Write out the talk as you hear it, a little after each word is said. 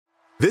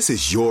This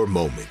is your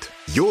moment,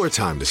 your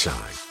time to shine,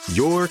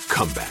 your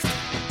comeback.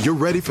 You're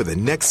ready for the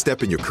next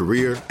step in your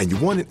career, and you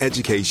want an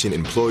education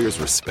employers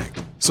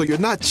respect. So you're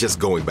not just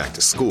going back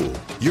to school,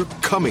 you're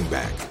coming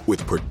back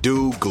with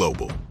Purdue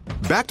Global.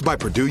 Backed by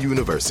Purdue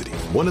University,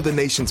 one of the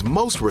nation's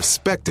most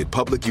respected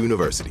public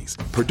universities,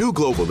 Purdue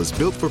Global is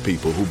built for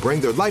people who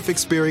bring their life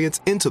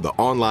experience into the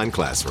online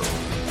classroom.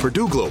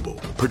 Purdue Global,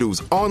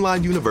 Purdue's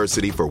online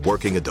university for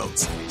working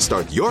adults.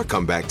 Start your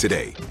comeback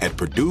today at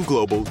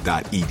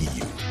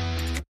purdueglobal.edu.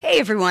 Hey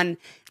everyone,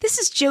 this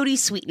is Jodie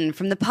Sweetin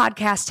from the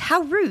podcast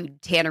How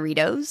Rude,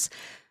 Tanneritos.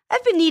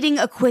 I've been needing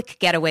a quick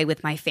getaway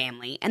with my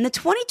family, and the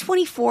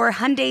 2024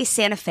 Hyundai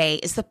Santa Fe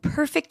is the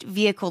perfect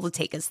vehicle to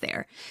take us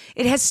there.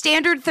 It has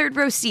standard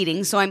third-row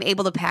seating, so I'm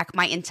able to pack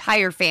my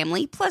entire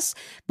family, plus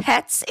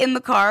pets, in the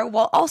car,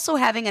 while also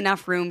having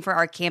enough room for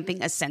our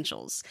camping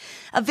essentials.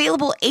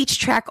 Available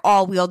H-Track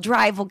all-wheel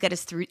drive will get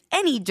us through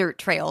any dirt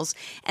trails,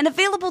 and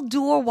available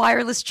dual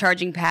wireless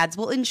charging pads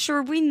will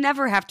ensure we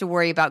never have to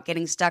worry about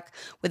getting stuck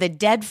with a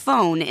dead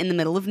phone in the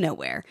middle of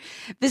nowhere.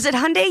 Visit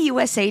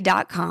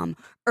HyundaiUSA.com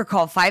or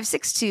call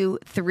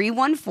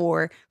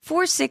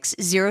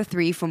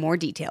 562-314-4603 for more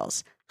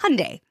details.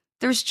 Hyundai,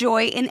 there's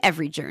joy in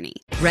every journey.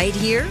 Right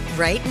here,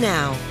 right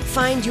now.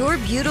 Find your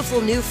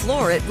beautiful new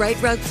floor at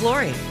Right Rug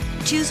Flooring.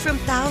 Choose from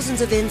thousands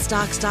of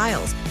in-stock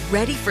styles,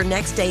 ready for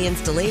next day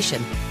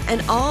installation,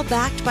 and all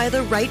backed by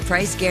the right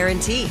price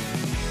guarantee.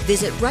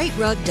 Visit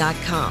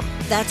rightrug.com.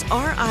 That's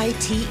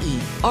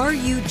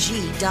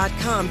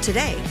RITERUG.com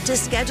today to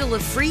schedule a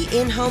free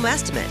in-home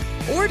estimate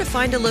or to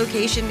find a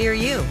location near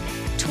you.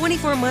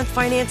 24-month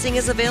financing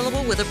is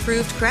available with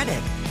approved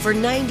credit. For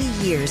 90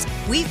 years,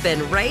 we've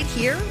been right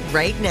here,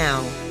 right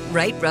now.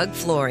 Right Rug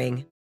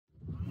Flooring.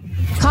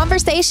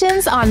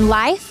 Conversations on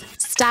life,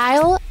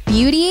 style,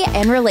 beauty,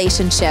 and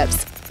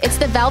relationships. It's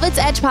the Velvet's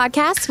Edge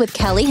podcast with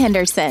Kelly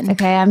Henderson.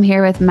 Okay, I'm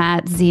here with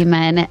Matt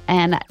Zeman,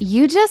 and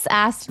you just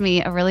asked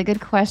me a really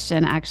good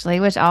question, actually,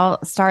 which I'll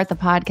start the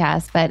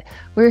podcast, but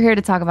we're here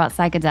to talk about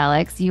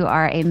psychedelics. You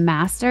have a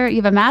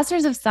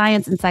master's of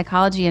science in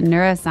psychology and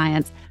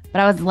neuroscience, but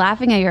I was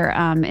laughing at your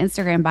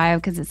Instagram bio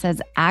because it says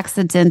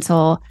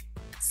accidental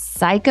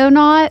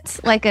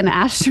psychonaut, like an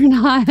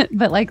astronaut,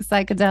 but like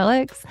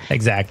psychedelics.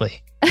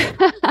 Exactly.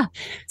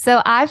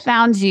 So I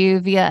found you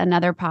via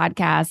another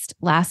podcast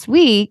last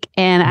week,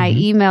 and I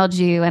emailed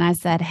you and I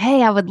said,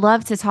 hey, I would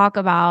love to talk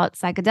about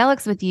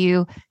psychedelics with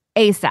you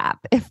ASAP,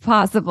 if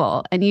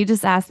possible. And you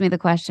just asked me the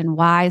question,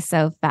 why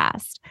so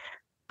fast?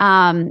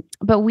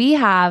 But we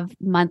have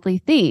monthly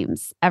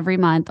themes every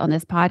month on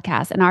this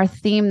podcast. And our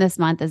theme this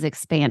month is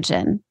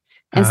expansion.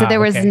 And so there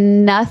was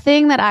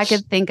nothing that I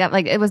could think of.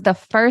 Like, it was the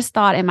first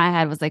thought in my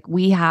head was like,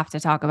 we have to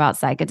talk about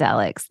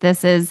psychedelics.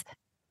 This is,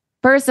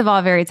 first of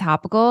all, very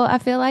topical, I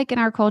feel like, in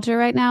our culture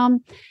right now.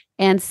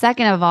 And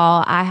second of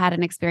all, I had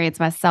an experience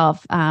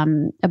myself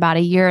about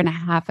a year and a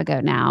half ago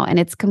now, and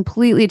it's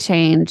completely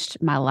changed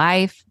my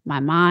life,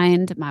 my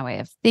mind, my way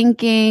of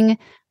thinking,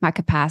 my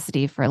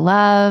capacity for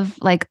love,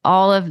 like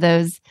all of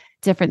those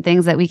different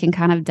things that we can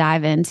kind of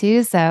dive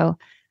into. So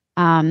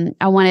I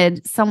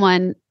wanted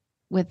someone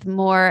with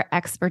more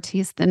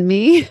expertise than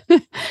me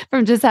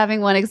from just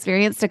having one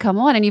experience to come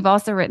on. And you've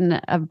also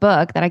written a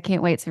book that I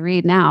can't wait to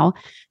read now.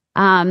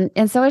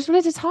 And so I just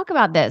wanted to talk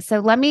about this. So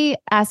let me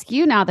ask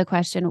you now the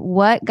question,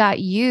 what got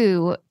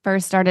you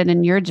first started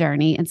in your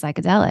journey in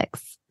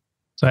psychedelics?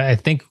 So I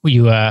think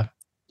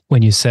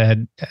when you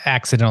said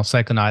accidental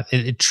psychonaut,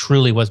 it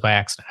truly was by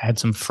accident. I had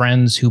some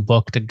friends who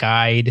booked a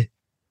guide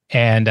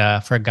and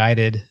for a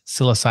guided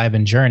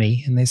psilocybin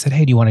journey. And they said,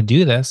 hey, do you want to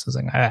do this? I was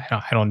like,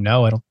 I don't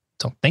know. I don't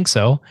think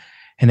so.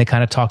 And they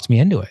kind of talked me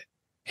into it.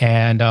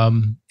 And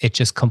it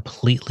just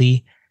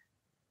completely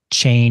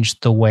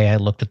changed the way I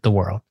looked at the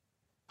world.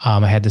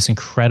 I had this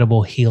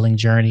incredible healing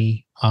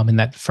journey in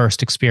that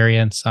first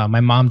experience. My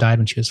mom died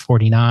when she was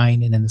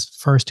 49. And in this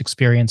first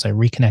experience, I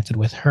reconnected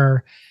with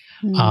her.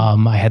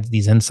 I had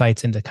these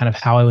insights into kind of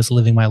how I was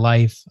living my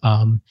life.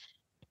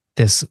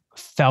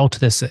 Felt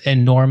this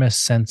enormous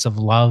sense of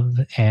love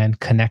and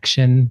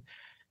connection.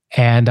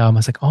 And I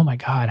was like, oh my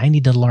God, I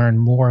need to learn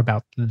more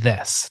about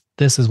this.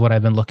 This is what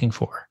I've been looking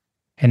for,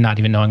 and not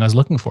even knowing I was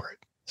looking for it.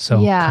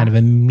 So kind of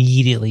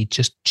immediately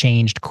just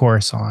changed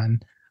course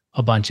on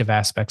a bunch of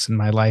aspects in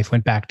my life,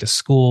 went back to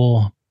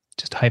school,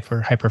 just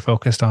hyper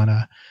focused on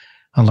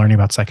learning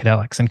about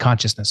psychedelics and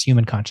consciousness,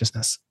 human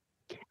consciousness.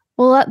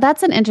 Well,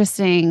 that's an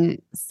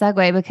interesting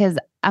segue, because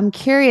I'm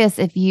curious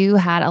if you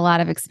had a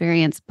lot of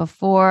experience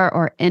before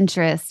or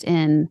interest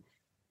in,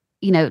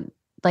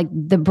 like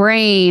the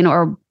brain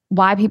or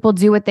why people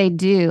do what they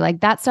do.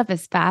 Like, that stuff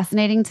is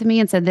fascinating to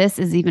me. And so this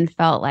has even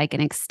felt like an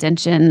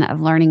extension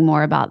of learning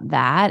more about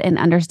that and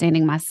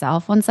understanding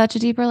myself on such a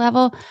deeper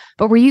level.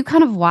 But were you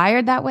kind of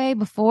wired that way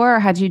before, or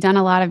had you done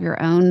a lot of your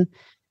own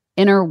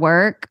inner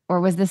work, or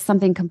was this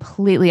something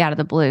completely out of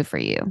the blue for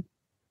you?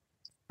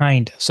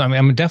 Kind. So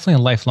I'm definitely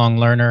a lifelong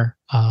learner.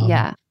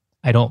 I'm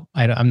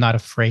not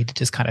afraid to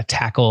just kind of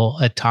tackle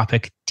a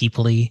topic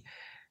deeply.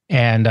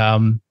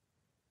 And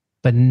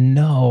but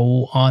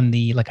no on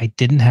the, like, I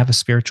didn't have a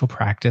spiritual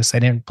practice. I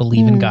didn't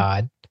believe in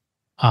God.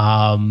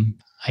 I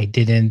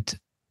didn't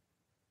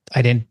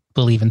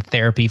believe in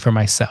therapy for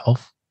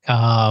myself.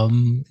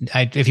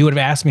 If you would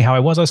have asked me how I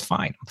was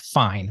fine. I'm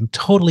fine. I'm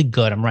totally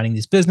good. I'm running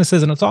these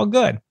businesses and it's all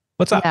good.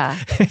 What's up? Yeah.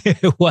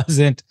 It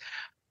wasn't,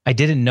 I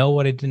didn't know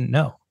what I didn't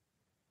know.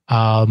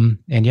 And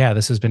yeah,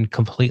 this has been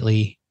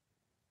completely,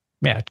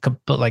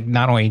 like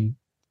not only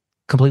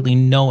completely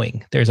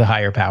knowing there's a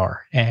higher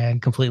power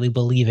and completely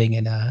believing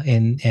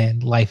in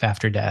life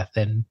after death.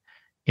 And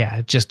yeah,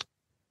 it just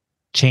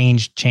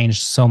changed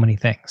so many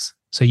things.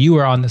 So you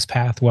were on this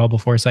path well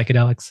before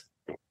psychedelics?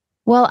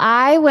 Well,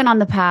 I went on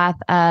the path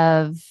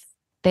of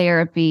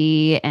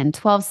therapy and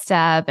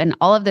 12-step and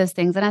all of those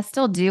things. And I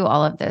still do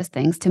all of those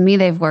things. To me,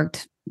 they've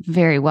worked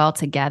very well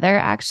together,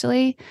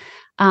 actually.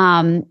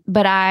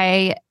 But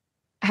I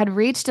had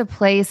reached a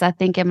place, I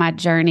think, in my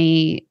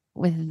journey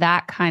with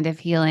that kind of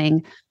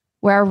healing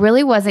where I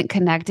really wasn't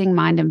connecting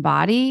mind and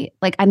body.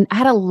 Like I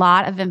had a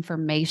lot of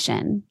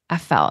information. I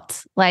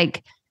felt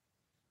like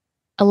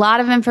a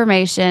lot of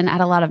information, I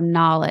had a lot of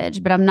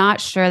knowledge, but I'm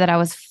not sure that I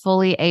was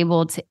fully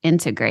able to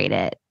integrate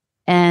it.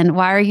 And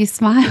why are you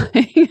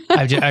smiling?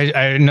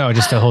 I know,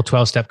 just a whole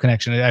 12-step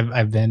connection.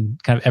 I've been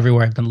kind of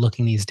everywhere I've been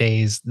looking these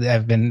days.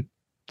 I've been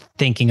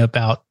thinking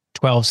about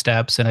 12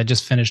 steps, and I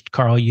just finished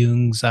Carl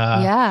Jung's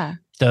the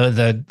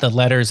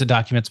letters, the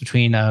documents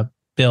between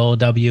Bill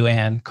W.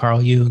 and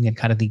Carl Jung, and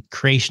kind of the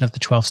creation of the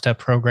 12-step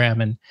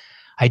program. And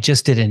I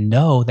just didn't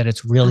know that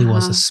it really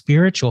was a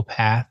spiritual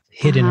path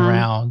hidden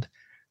around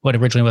what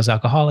originally was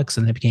alcoholics,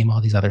 and it became all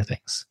these other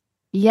things.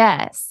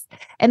 Yes.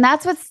 And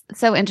that's what's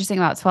so interesting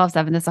about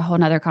 12-step. And this is a whole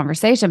nother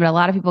conversation, but a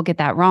lot of people get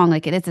that wrong.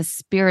 Like it is a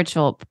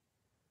spiritual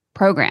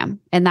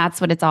program, and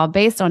that's what it's all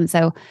based on.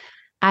 So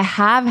I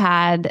have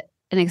had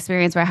an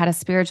experience where I had a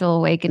spiritual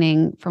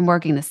awakening from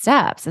working the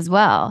steps as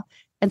well.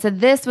 And so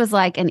this was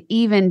like an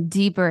even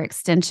deeper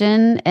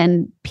extension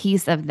and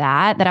piece of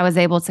that I was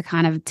able to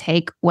kind of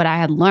take what I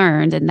had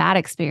learned in that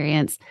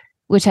experience,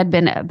 which had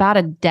been about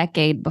a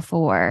decade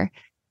before.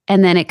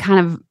 And then it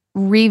kind of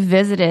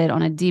revisited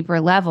on a deeper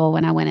level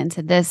when I went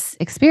into this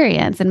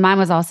experience. And mine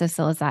was also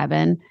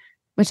psilocybin,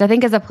 which I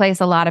think is a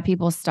place a lot of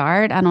people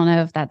start. I don't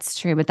know if that's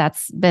true, but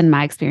that's been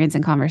my experience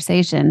in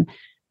conversation.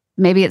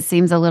 Maybe it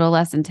seems a little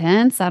less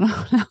intense. I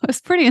don't know.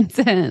 It's pretty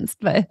intense,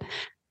 but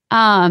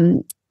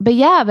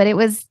it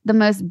was the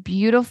most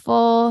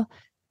beautiful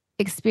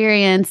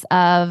experience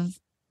of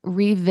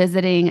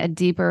revisiting a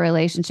deeper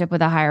relationship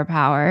with a higher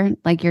power,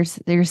 like you're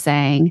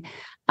saying.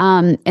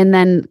 And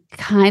then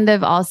kind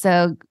of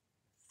also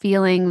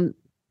trying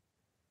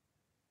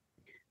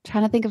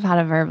to think of how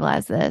to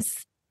verbalize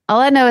this.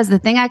 All I know is the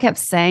thing I kept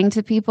saying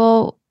to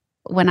people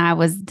when I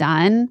was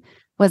done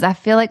was I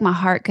feel like my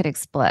heart could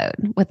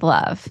explode with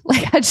love.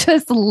 Like I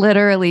just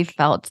literally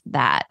felt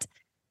that.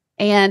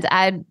 And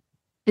I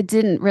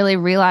didn't really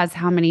realize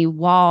how many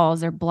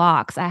walls or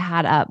blocks I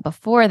had up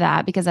before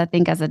that, because I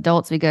think as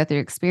adults, we go through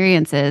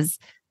experiences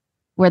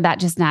where that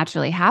just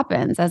naturally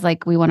happens as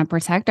like we want to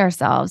protect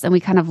ourselves, and we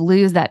kind of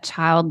lose that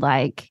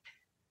childlike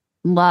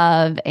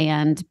love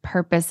and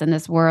purpose in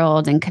this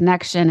world and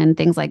connection and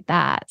things like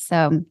that.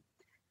 So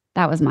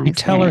that was my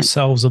experience. Tell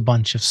ourselves a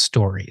bunch of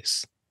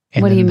stories.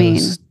 What do you mean?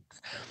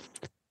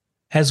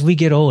 As we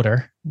get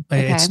older,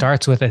 it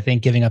starts with, I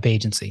think, giving up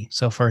agency.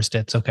 So first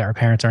it's, okay, our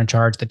parents are in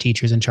charge, the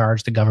teacher's in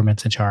charge, the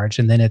government's in charge.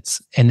 And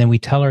then we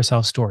tell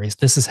ourselves stories.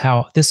 This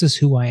is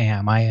who I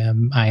am. I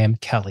am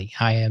Kelly.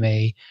 I am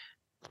a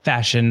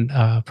fashion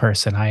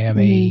person. I am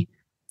a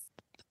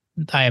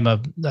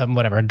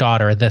whatever, a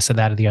daughter, or this or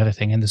that or the other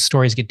thing. And the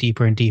stories get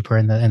deeper and deeper,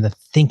 and the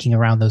thinking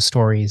around those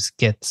stories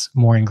gets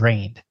more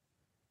ingrained.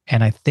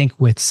 And I think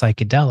with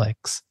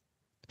psychedelics,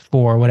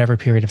 for whatever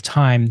period of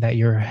time that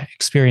you're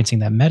experiencing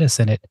that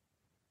medicine, it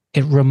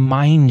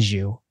reminds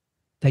you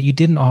that you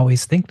didn't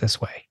always think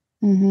this way.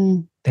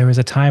 Mm-hmm. There was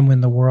a time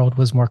when the world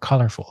was more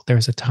colorful. There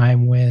was a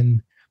time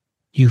when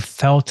you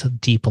felt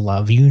deep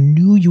love. You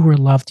knew you were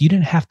loved. You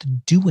didn't have to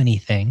do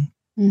anything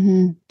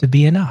to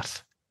be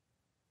enough.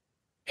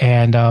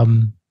 And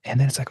then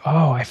it's like,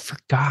 oh, I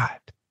forgot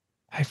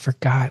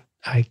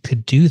I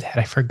could do that.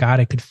 I forgot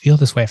I could feel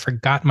this way. I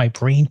forgot my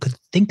brain could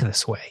think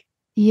this way.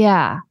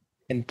 Yeah.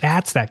 And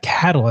that's that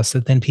catalyst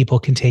that then people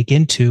can take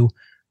into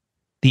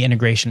the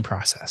integration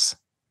process.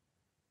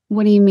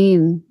 What do you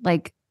mean?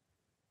 Like,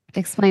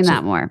 explain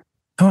that more.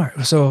 All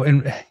right. So,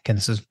 and again,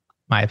 this is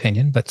my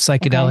opinion, but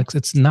psychedelics,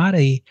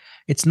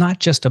 it's not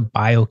just a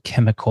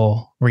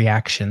biochemical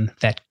reaction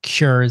that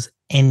cures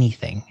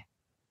anything.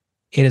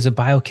 It is a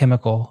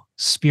biochemical,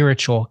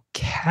 spiritual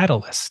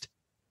catalyst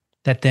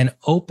that then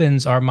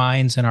opens our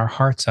minds and our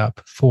hearts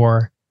up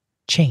for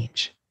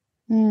change.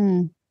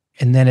 Mm.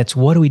 And then it's,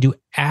 what do we do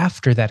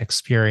after that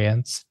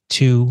experience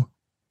to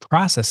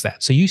process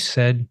that? So you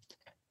said,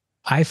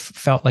 I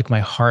felt like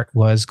my heart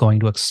was going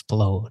to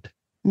explode.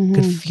 Mm-hmm.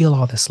 Could feel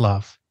all this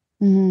love.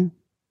 Mm-hmm.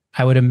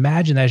 I would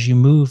imagine as you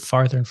move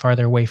farther and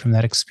farther away from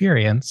that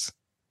experience,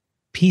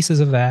 pieces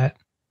of that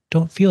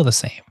don't feel the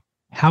same.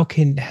 I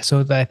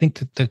think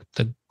that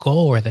the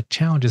goal or the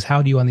challenge is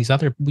how do you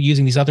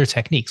using these other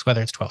techniques,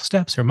 whether it's 12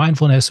 steps or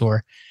mindfulness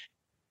or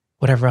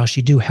whatever else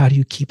you do, how do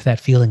you keep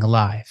that feeling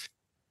alive?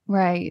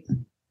 Right.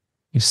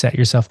 You set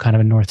yourself kind of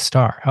a North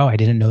Star. Oh, I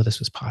didn't know this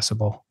was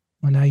possible.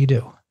 Well, now you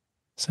do.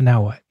 So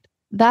now what?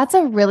 That's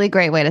a really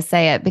great way to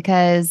say it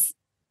because,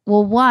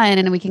 well, one,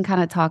 and we can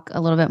kind of talk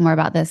a little bit more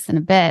about this in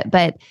a bit,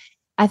 but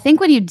I think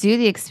when you do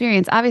the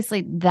experience,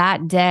 obviously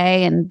that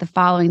day and the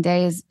following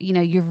days,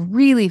 you're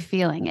really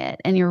feeling it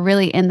and you're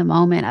really in the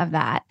moment of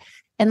that.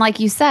 And like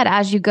you said,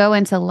 as you go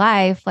into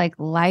life, like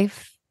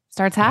life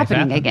starts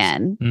happening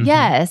again. Mm-hmm.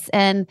 Yes.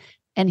 And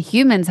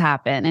humans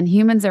happen and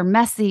humans are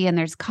messy and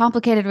there's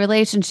complicated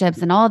relationships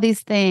and all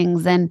these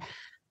things. And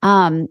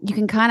you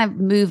can kind of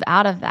move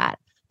out of that.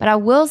 But I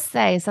will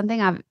say something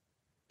I've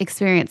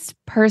experienced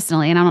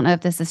personally, and I don't know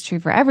if this is true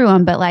for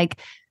everyone, but like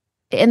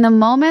in the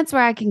moments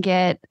where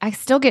I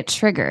still get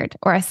triggered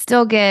or I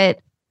still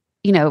get,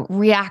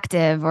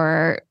 reactive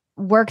or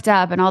worked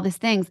up and all these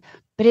things.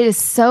 But it is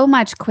so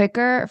much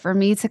quicker for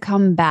me to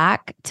come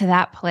back to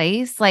that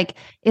place. Like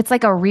it's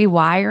like a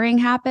rewiring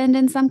happened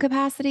in some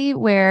capacity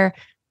where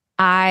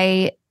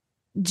I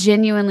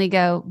genuinely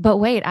go, but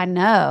wait, I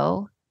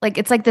know. Like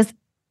it's like this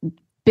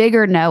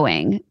bigger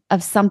knowing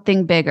of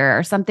something bigger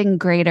or something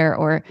greater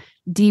or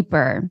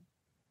deeper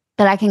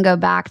that I can go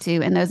back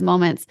to in those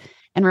moments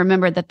and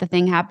remember that the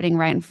thing happening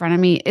right in front of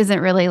me isn't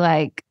really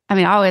like,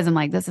 I always am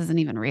like, this isn't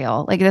even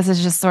real. Like this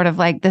is just sort of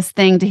like this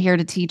thing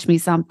to teach me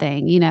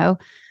something,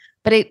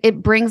 But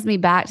it brings me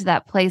back to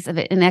that place of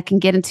it, and I can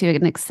get into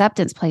an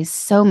acceptance place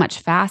so much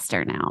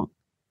faster now.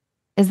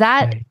 Did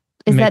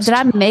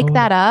I make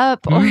that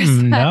up? Or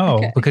no,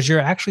 okay. Because you're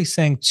actually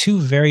saying two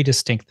very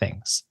distinct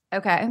things.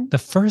 Okay. The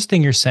first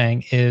thing you're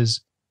saying is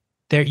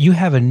you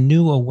have a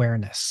new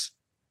awareness.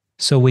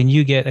 So when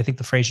you get, I think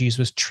the phrase you used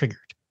was triggered.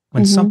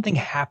 When something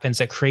happens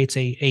that creates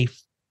a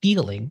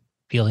feeling,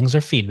 feelings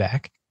are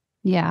feedback.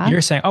 Yeah.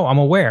 You're saying, oh, I'm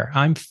aware.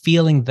 I'm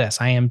feeling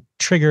this. I am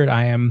triggered.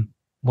 I am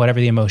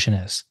whatever the emotion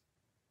is.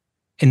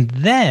 And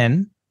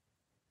then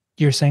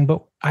you're saying,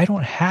 but I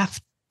don't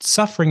have,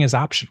 suffering is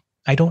optional.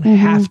 I don't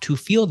have to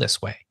feel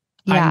this way.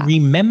 Yeah. I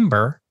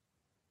remember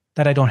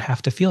that I don't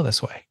have to feel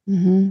this way.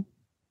 Mm-hmm.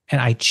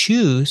 And I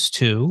choose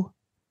to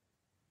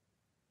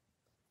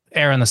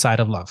err on the side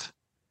of love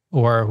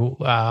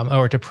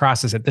or to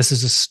process it. This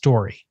is a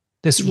story.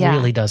 This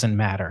really doesn't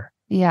matter.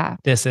 Yeah.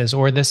 This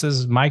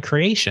is my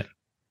creation.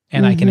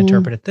 And I can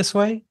interpret it this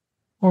way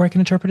or I can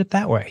interpret it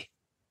that way.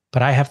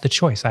 But I have the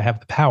choice. I have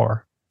the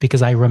power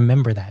because I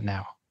remember that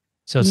now.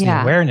 So it's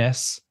the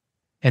awareness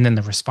and then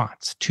the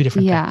response, two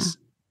different things.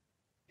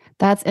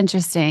 That's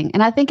interesting.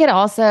 And I think it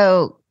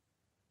also,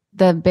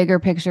 the bigger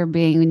picture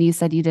being when you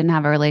said you didn't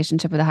have a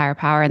relationship with a higher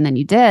power and then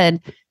you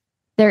did,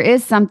 there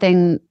is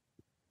something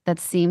that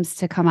seems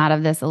to come out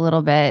of this a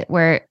little bit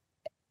where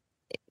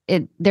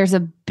there's a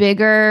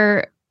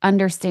bigger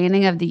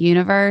understanding of the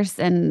universe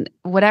and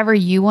whatever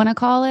you want to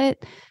call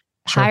it,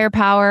 higher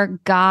power,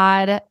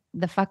 God,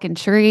 the fucking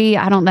tree,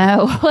 I don't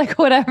know, like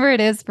whatever it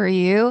is for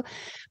you,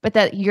 but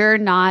that you're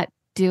not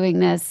doing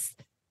this.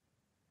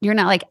 You're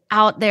not like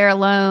out there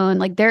alone.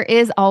 Like there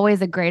is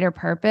always a greater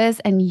purpose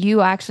and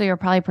you actually are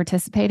probably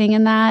participating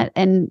in that.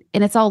 And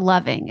it's all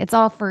loving. It's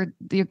all for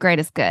your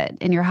greatest good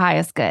and your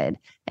highest good.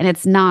 And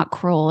it's not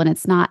cruel and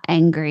it's not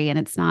angry and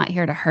it's not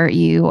here to hurt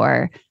you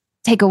or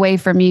take away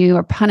from you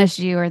or punish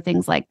you or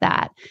things like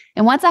that.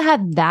 And once I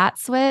had that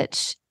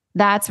switch,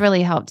 that's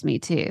really helped me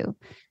too.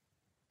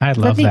 I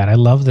love that. I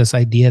love this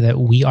idea that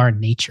we are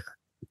nature.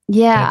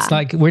 Yeah. It's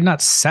like we're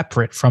not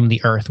separate from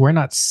the earth. We're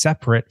not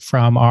separate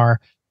from our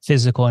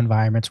physical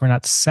environments. We're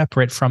not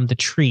separate from the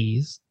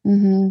trees.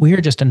 We are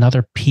just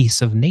another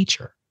piece of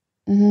nature.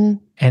 And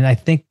I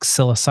think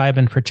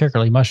psilocybin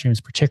particularly,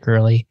 mushrooms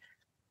particularly,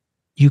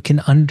 you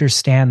can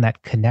understand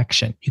that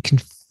connection. You can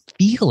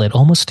feel it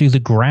almost through the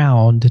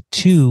ground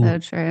to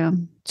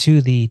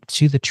the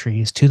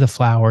trees, to the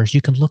flowers.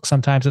 You can look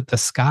sometimes at the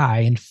sky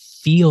and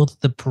feel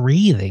the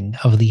breathing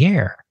of the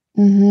air.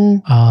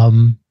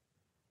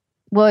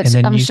 Well,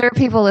 I'm sure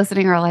people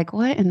listening are like,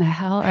 what in the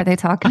hell are they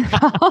talking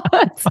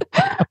about?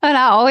 And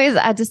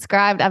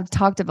I've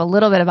talked a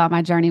little bit about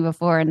my journey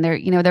before. And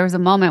there was a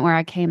moment where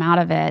I came out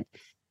of it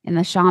and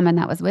the shaman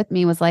that was with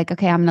me was like,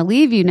 okay, I'm going to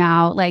leave you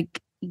now,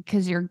 like,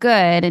 because you're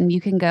good and you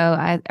can go,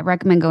 I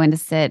recommend going to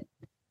sit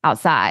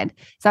outside.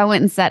 So I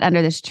went and sat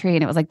under this tree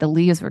and it was like the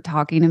leaves were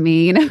talking to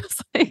me. And it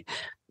was like,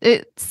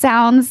 it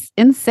sounds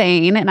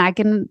insane. And I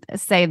can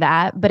say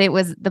that, but it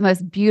was the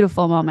most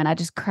beautiful moment. I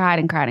just cried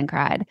and cried and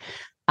cried.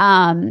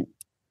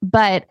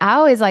 But I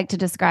always like to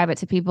describe it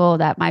to people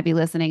that might be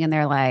listening and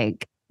they're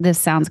like, this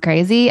sounds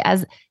crazy,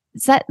 as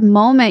it's that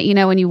moment,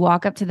 when you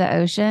walk up to the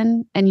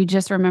ocean and you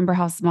just remember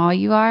how small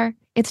you are.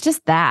 It's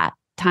just that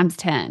times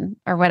 10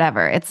 or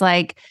whatever. It's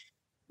like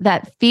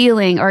that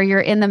feeling, or you're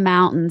in the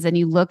mountains and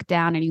you look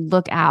down and you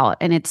look out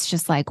and it's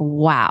just like,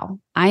 wow,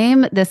 I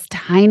am this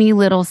tiny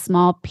little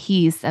small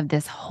piece of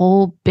this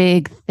whole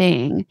big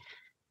thing.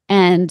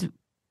 And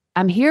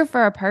I'm here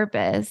for a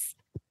purpose.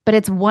 But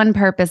it's one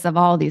purpose of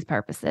all these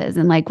purposes.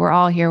 And like, we're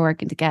all here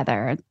working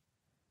together.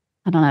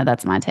 I don't know.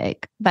 That's my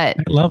take, but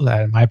I love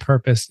that. My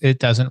purpose, it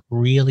doesn't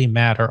really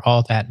matter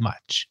all that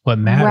much. What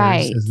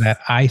matters is that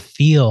I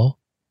feel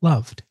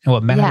loved. And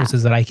what matters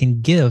is that I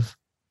can give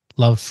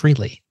love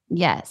freely.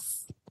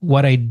 Yes.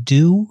 What I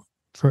do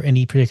for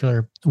any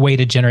particular way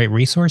to generate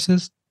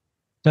resources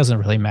doesn't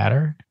really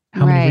matter.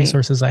 How many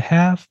resources I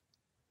have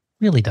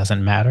really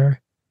doesn't matter.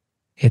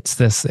 It's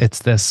this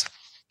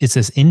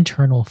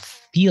internal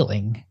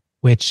feeling,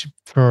 which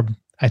for,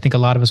 I think a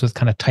lot of us with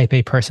kind of type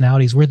A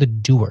personalities, we're the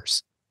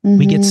doers.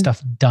 We get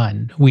stuff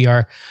done. We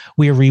are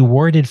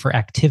rewarded for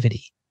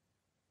activity.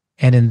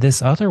 And in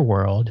this other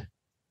world,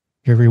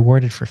 you're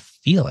rewarded for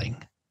feeling.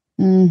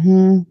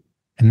 And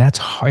that's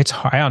hard. It's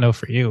hard. I don't know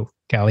for you,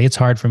 Callie, it's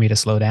hard for me to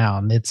slow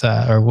down. It's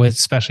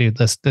especially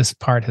this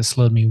part has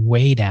slowed me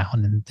way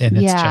down. And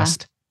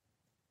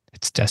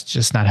it's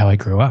just not how I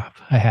grew up.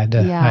 I had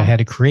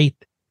to create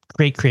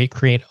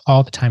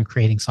all the time,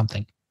 creating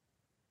something.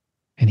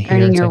 And here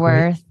earning it's your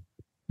like,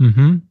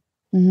 worth.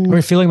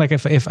 Or feeling like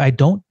if I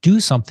don't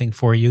do something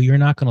for you, you're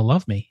not going to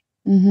love me.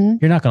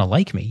 You're not going to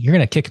like me. You're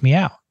going to kick me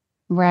out.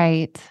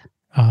 Right.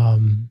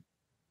 And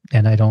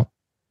I don't,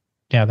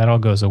 that all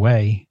goes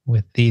away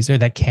with these, or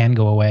that can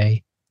go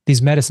away.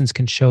 These medicines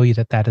can show you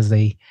that is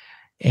a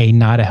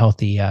not a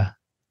healthy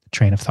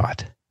train of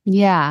thought.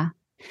 Yeah.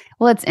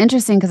 Well, it's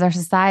interesting because our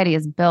society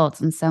is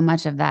built on so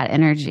much of that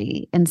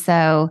energy. And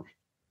so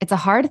it's a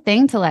hard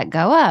thing to let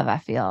go of, I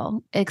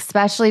feel,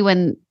 especially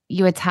when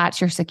you attach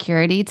your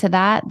security to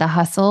that, the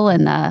hustle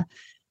and the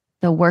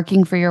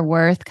working for your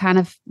worth kind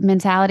of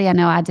mentality. I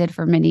know I did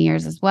for many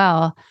years as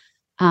well.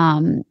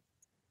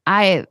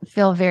 I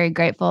feel very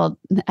grateful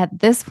at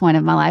this point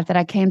of my life that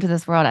I came to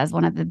this world as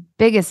one of the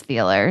biggest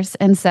feelers.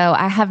 And so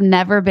I have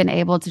never been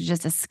able to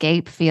just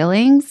escape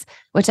feelings,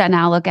 which I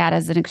now look at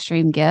as an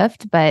extreme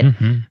gift. But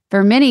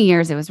for many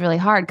years, it was really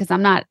hard because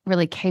I'm not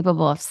really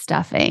capable of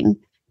stuffing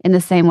in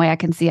the same way I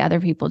can see other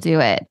people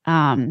do it.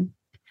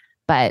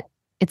 But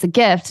it's a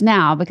gift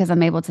now because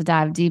I'm able to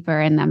dive deeper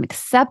and I'm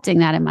accepting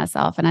that in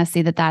myself. And I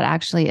see that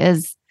actually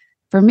is,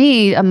 for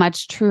me, a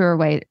much truer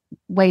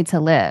way to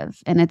live.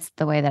 And it's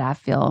the way that I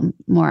feel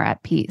more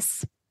at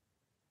peace.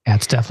 Yeah,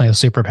 it's definitely a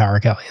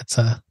superpower, Callie.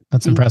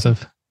 That's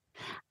impressive.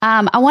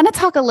 I want to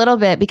talk a little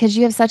bit because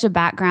you have such a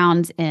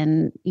background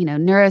in,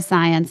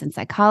 neuroscience and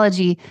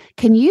psychology.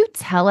 Can you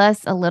tell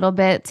us a little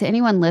bit to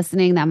anyone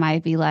listening that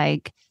might be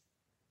like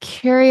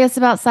curious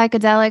about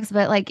psychedelics,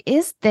 but like,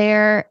 is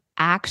there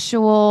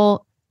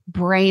actual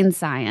brain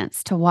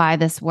science to why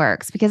this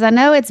works? Because I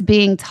know it's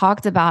being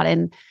talked about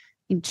in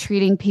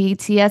treating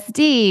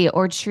PTSD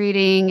or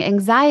treating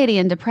anxiety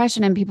and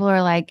depression. And people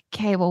are like,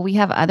 okay, well, we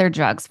have other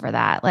drugs for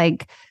that,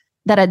 like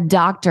that a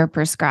doctor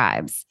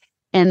prescribes.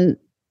 And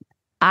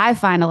I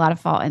find a lot of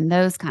fault in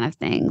those kind of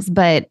things,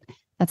 but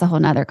that's a whole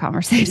nother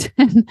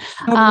conversation.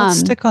 Let's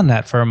stick on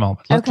that for a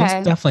moment. Let's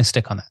definitely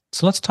stick on that.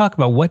 So let's talk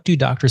about what do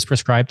doctors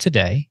prescribe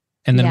today?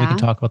 And then we can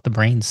talk about the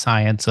brain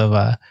science of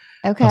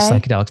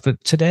psychedelics.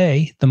 But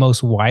today, the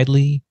most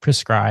widely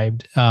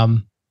prescribed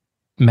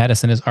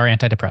medicine are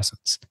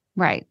antidepressants.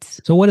 Right.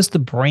 So what does the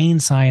brain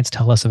science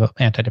tell us about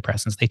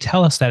antidepressants? They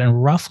tell us that in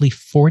roughly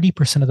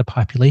 40% of the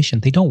population,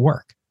 they don't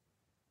work.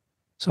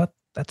 So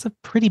that's a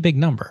pretty big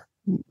number.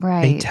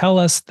 Right. They tell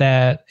us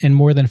that in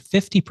more than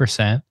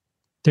 50%,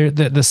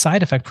 the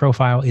side effect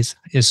profile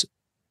is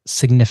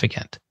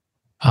significant.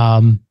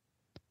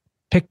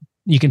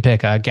 You can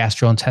pick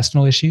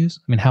gastrointestinal issues.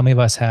 I mean, how many of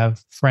us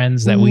have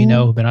friends that we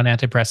know who've been on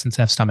antidepressants and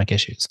have stomach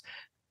issues?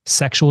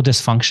 Sexual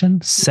dysfunction,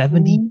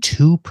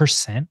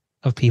 72%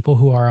 of people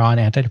who are on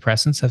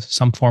antidepressants have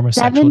some form of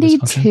sexual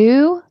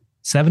dysfunction.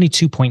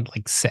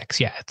 72.6.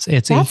 Yeah,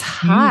 it's that's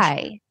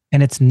high.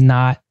 And it's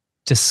not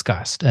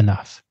discussed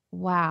enough.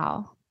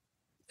 Wow.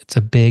 It's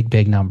a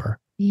big number.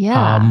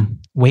 Yeah.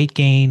 Weight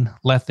gain,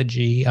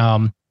 lethargy,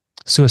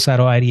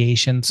 suicidal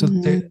ideation. So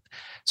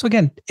so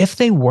again, if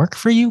they work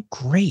for you,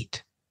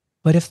 great.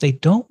 But if they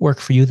don't work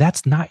for you,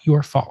 that's not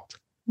your fault.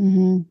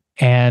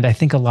 And I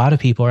think a lot of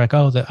people are like,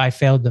 I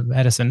failed the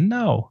medicine.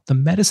 No, the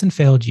medicine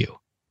failed you.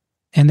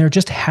 And there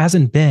just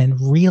hasn't been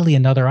really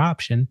another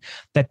option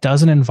that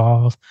doesn't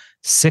involve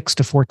 6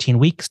 to 14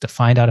 weeks to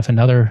find out if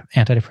another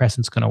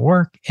antidepressant is going to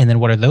work. And then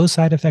what are those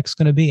side effects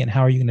going to be? And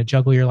how are you going to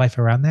juggle your life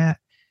around that?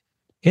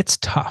 It's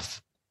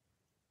tough.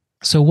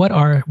 So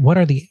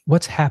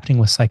what's happening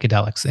with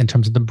psychedelics in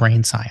terms of the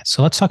brain science?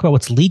 So let's talk about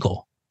what's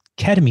legal.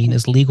 Ketamine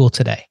is legal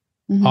today.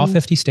 All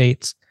 50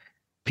 states,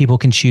 people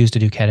can choose to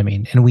do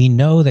ketamine. And we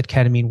know that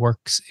ketamine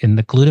works in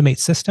the glutamate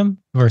system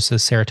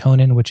versus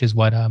serotonin, which is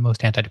what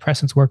most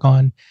antidepressants work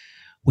on.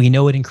 We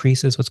know it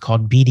increases what's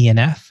called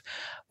BDNF,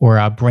 or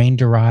a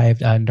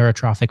brain-derived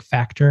neurotrophic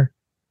factor.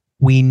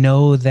 We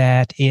know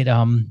that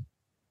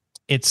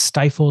it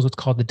stifles what's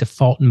called the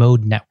default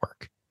mode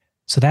network.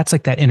 So that's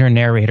like that inner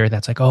narrator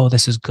that's like, oh,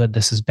 this is good,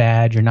 this is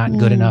bad, you're not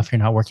good enough, you're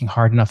not working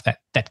hard enough.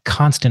 That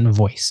constant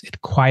voice,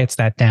 it quiets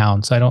that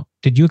down. So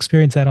did you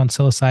experience that on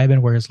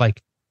psilocybin where it's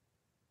like,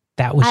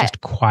 that was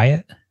just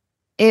quiet?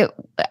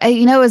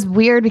 it was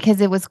weird because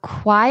it was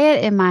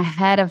quiet in my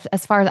head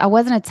as far as I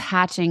wasn't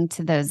attaching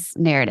to those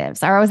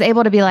narratives, or I was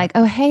able to be like,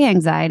 oh, hey,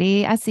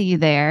 anxiety, I see you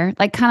there.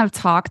 Like kind of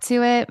talk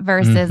to it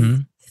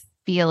versus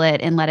feel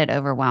it and let it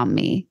overwhelm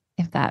me,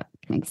 if that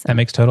makes sense. That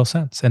makes total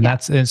sense. And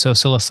so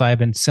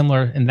psilocybin,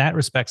 similar in that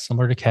respect,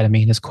 similar to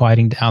ketamine, is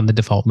quieting down the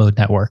default mode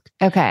network.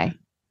 Okay.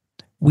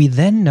 We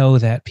then know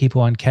that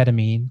people on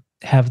ketamine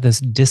have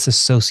this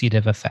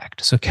dissociative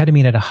effect. So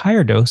ketamine at a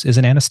higher dose is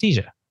an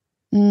anesthesia.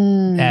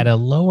 At a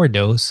lower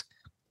dose,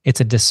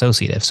 it's a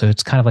dissociative. So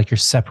it's kind of like you're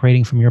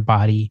separating from your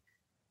body.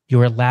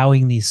 You're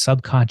allowing these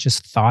subconscious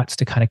thoughts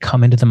to kind of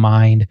come into the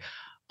mind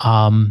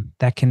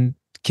that can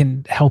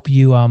help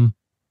you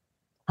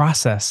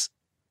process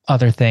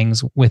other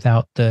things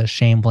without the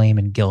shame, blame,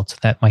 and guilt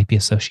that might be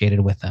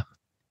associated with them.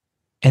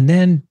 And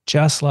then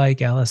just like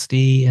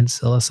LSD and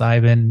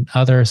psilocybin,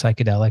 other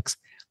psychedelics,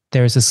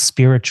 there's a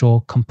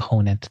spiritual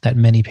component that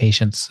many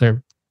patients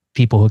or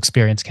people who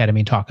experience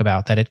ketamine talk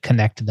about, that it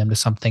connected them to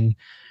something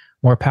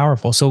more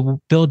powerful. So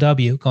Bill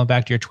W., going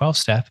back to your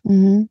 12-step,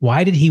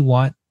 why did he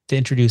want to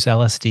introduce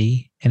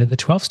LSD into the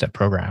 12-step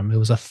program? It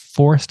was a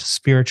forced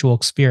spiritual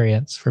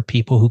experience for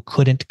people who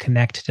couldn't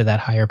connect to that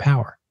higher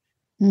power.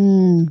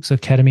 So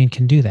ketamine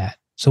can do that.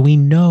 So we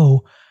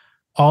know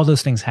all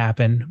those things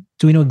happen.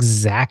 Do we know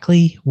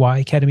exactly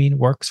why ketamine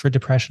works for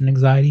depression and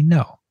anxiety?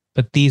 No.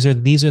 But these are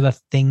the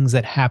things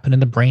that happen in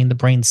the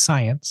brain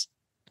science,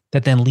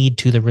 that then lead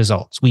to the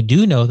results. We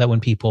do know that when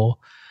people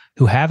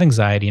who have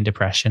anxiety and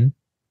depression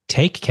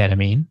take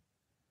ketamine,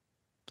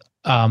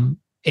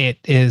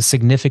 it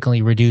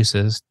significantly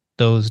reduces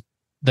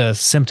the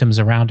symptoms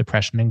around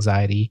depression and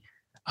anxiety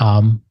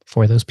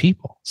for those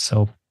people.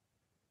 So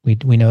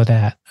we know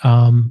that.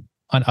 On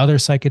other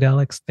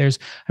psychedelics,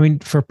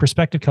 for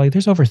perspective, Kelly,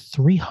 there's over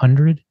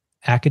 300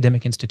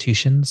 academic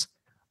institutions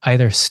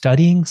either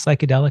studying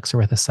psychedelics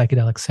or at the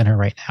psychedelic center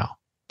right now.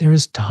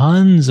 There's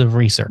tons of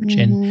research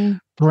in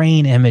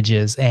brain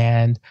images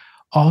and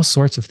all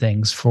sorts of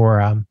things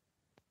for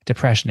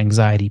depression,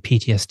 anxiety,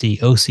 PTSD,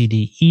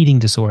 OCD, eating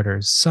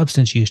disorders,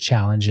 substance use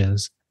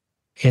challenges.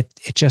 It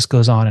just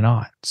goes on and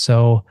on.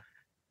 So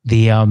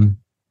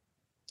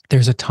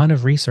there's a ton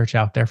of research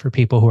out there for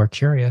people who are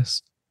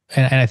curious.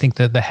 And I think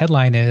that the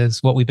headline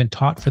is, what we've been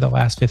taught for the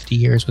last 50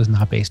 years was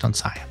not based on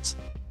science.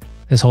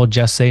 This whole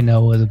just say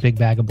no was a big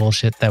bag of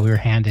bullshit that we were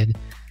handed.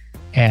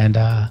 And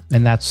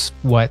that's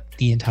what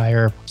the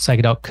entire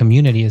psychedelic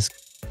community is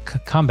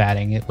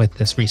combating it with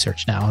this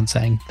research now, and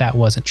saying that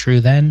wasn't true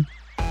then,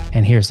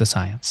 and here's the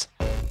science.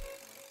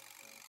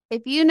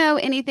 If you know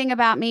anything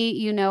about me,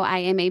 you know I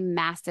am a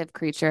massive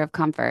creature of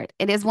comfort.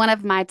 It is one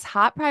of my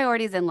top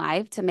priorities in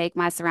life to make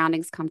my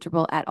surroundings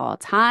comfortable at all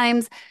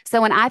times.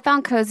 So when I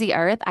found Cozy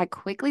Earth, I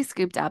quickly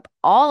scooped up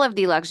all of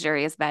the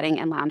luxurious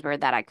bedding and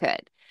loungewear that I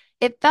could.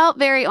 It felt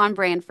very on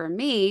brand for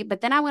me,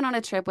 but then I went on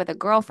a trip with a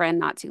girlfriend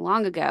not too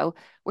long ago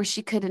where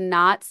she could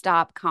not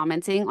stop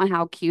commenting on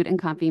how cute and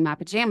comfy my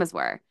pajamas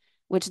were,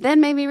 which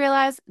then made me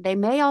realize they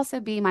may also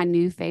be my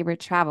new favorite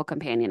travel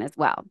companion as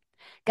well.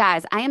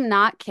 Guys, I am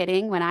not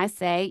kidding when I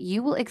say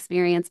you will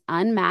experience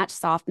unmatched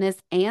softness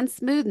and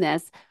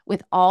smoothness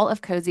with all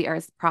of Cozy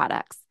Earth's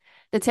products.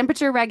 The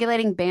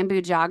temperature-regulating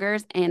bamboo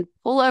joggers and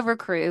pullover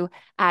crew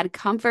add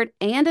comfort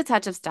and a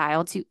touch of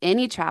style to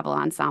any travel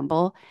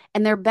ensemble,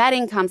 and their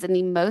bedding comes in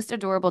the most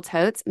adorable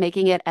totes,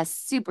 making it a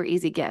super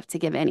easy gift to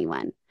give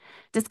anyone.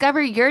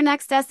 Discover your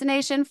next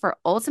destination for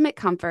ultimate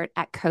comfort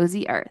at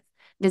Cozy Earth.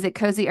 Visit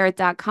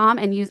CozyEarth.com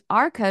and use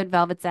our code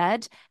Velvet's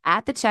Edge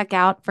at the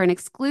checkout for an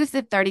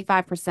exclusive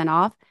 35%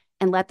 off,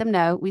 and let them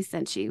know we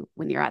sent you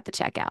when you're at the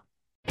checkout.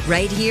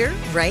 Right here,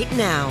 right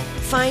now.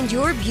 Find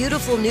your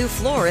beautiful new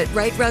floor at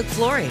Right Rug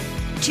Flooring.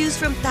 Choose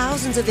from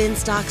thousands of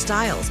in-stock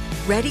styles,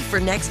 ready for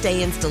next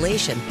day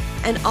installation,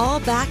 and all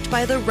backed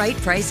by the right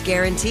price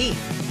guarantee.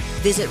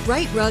 Visit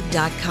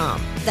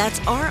rightrug.com.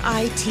 That's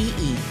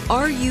RITERUG.com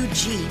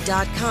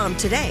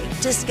today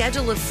to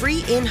schedule a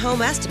free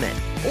in-home estimate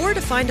or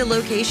to find a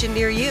location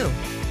near you.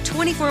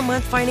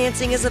 24-month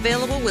financing is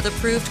available with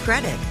approved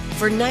credit.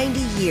 For 90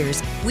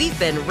 years, we've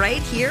been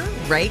right here,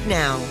 right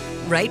now.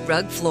 Right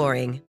Rug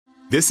Flooring.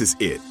 This is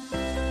it.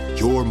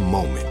 Your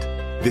moment.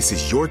 This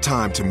is your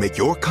time to make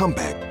your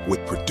comeback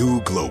with Purdue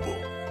Global.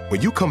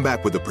 When you come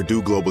back with a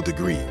Purdue Global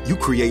degree, you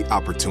create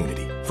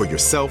opportunity for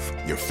yourself,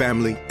 your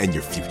family, and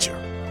your future.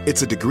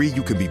 It's a degree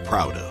you can be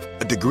proud of,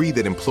 a degree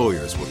that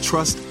employers will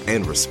trust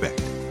and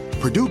respect.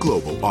 Purdue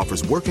Global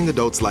offers working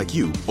adults like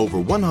you over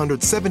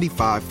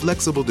 175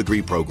 flexible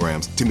degree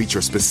programs to meet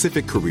your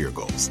specific career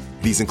goals.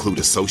 These include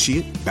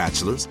associate,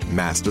 bachelor's,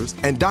 master's,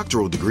 and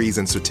doctoral degrees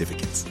and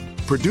certificates.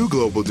 Purdue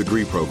Global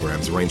degree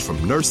programs range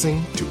from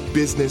nursing to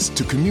business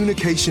to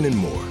communication and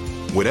more.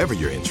 Whatever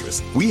your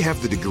interest, we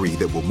have the degree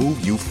that will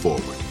move you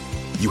forward.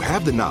 You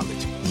have the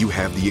knowledge, you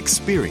have the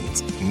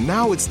experience.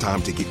 Now it's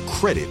time to get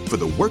credit for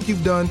the work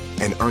you've done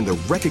and earn the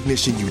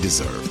recognition you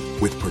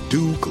deserve with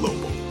Purdue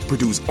Global,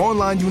 Purdue's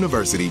online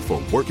university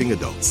for working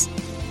adults.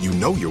 You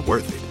know you're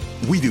worth it.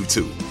 We do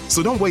too.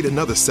 So don't wait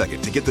another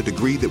second to get the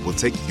degree that will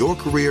take your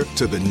career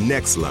to the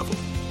next level.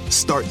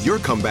 Start your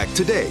comeback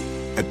today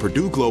at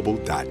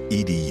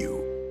purdueglobal.edu.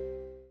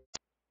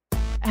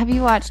 Have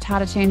you watched How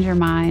to Change Your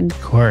Mind?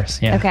 Of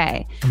course, yeah.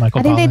 Okay. Michael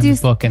I think they do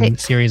Pollan's book and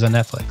series on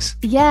Netflix.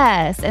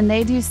 Yes, and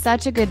they do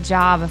such a good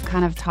job of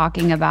kind of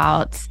talking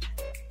about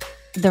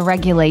the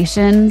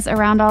regulations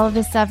around all of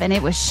this stuff, and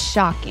it was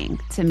shocking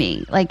to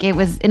me. Like it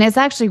was, and it's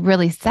actually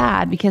really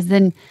sad because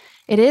then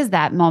it is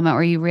that moment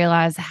where you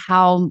realize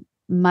how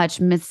much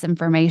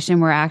misinformation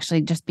we're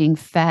actually just being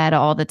fed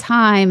all the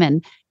time,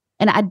 and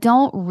I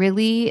don't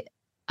really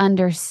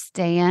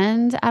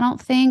understand, I don't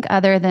think,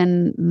 other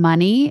than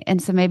money.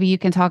 And so maybe you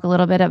can talk a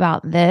little bit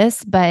about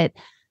this, but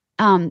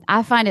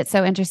I find it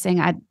so interesting.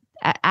 I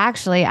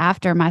actually,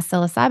 after my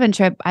psilocybin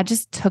trip, I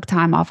just took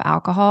time off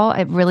alcohol.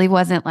 It really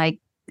wasn't like,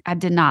 I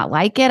did not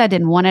like it. I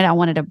didn't want it. I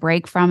wanted a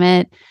break from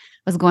it. I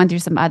was going through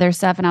some other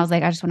stuff and I was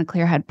like, I just want to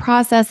clear head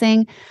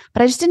processing,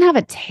 but I just didn't have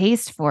a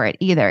taste for it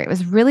either. It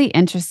was really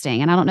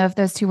interesting. And I don't know if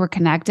those two were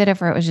connected,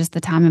 if it was just the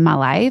time in my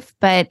life,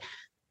 but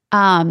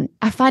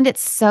I find it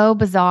so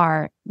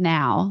bizarre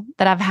now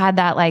that I've had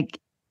that like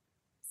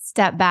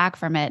step back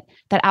from it,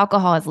 that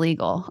alcohol is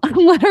legal. I'm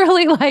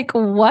literally like,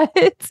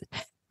 what?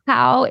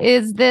 How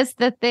is this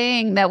the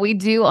thing that we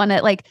do on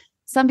it? Like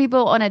some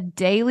people on a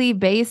daily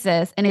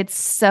basis, and it's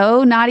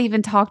so not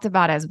even talked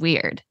about as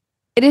weird.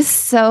 It is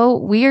so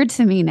weird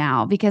to me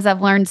now because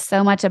I've learned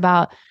so much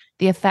about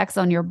the effects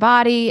on your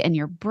body and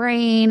your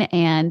brain.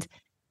 And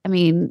I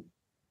mean,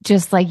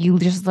 just like you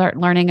just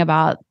learning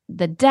about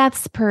the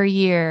deaths per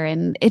year.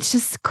 And it's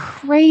just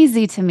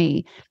crazy to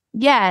me.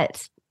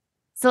 Yet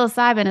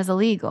psilocybin is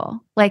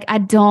illegal. Like, I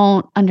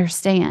don't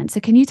understand.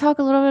 So can you talk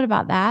a little bit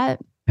about that?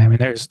 I mean,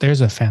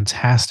 there's a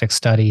fantastic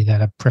study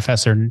that a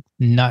Professor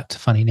Nutt,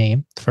 funny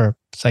name for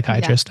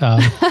psychiatrist,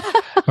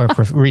 or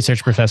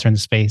research professor in the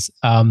space,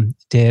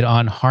 did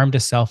on harm to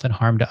self and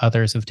harm to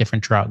others of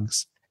different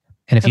drugs.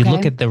 And if you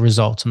look at the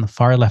results on the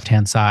far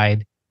left-hand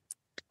side,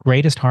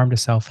 greatest harm to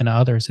self and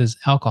others is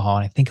alcohol.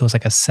 And I think it was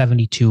like a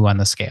 72 on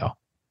the scale.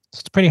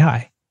 So it's pretty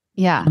high.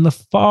 Yeah. On the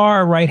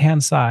far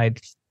right-hand side,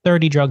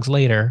 30 drugs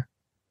later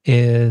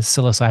is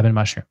psilocybin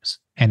mushrooms.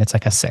 And it's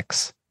like a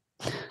 6.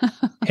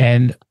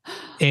 And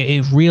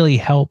it really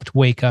helped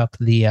wake up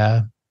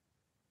the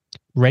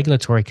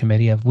regulatory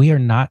committee of, we are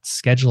not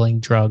scheduling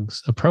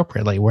drugs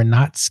appropriately. We're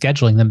not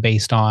scheduling them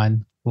based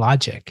on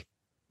logic.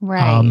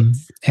 Right.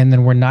 And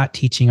then we're not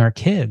teaching our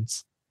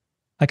kids.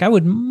 Like, I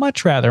would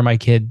much rather my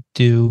kid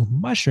do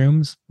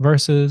mushrooms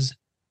versus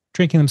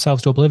drinking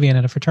themselves to oblivion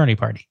at a fraternity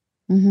party.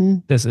 Mm-hmm.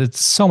 It's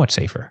so much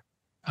safer.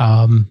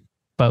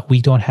 But we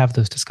don't have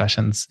those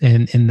discussions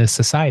in this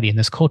society, in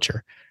this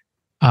culture.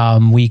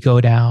 We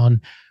go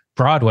down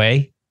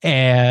Broadway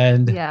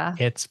and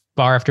it's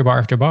bar after bar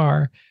after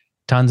bar,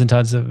 tons and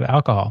tons of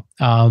alcohol.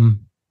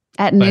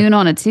 At noon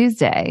on a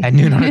Tuesday. At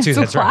noon on a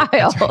Tuesday. It's wild.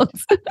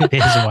 That's right. It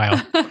is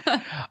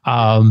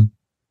wild.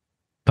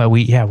 But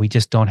we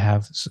just don't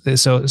have.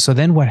 So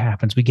then what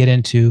happens? We get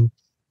into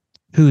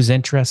who's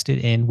interested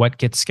in what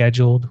gets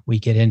scheduled. We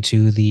get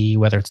into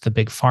whether it's the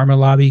big pharma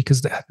lobby,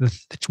 because the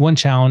one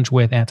challenge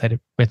with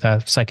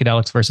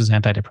psychedelics versus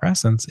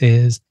antidepressants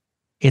is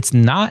it's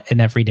not an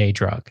everyday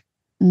drug.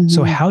 Mm-hmm.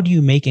 So how do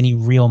you make any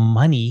real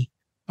money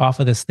off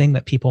of this thing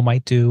that people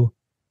might do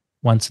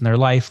once in their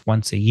life,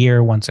 once a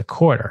year, once a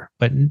quarter?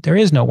 But there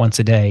is no once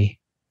a day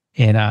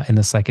in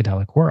the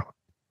psychedelic world.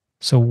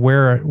 So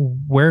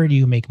where do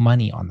you make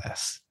money on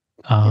this?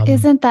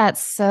 Isn't that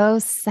so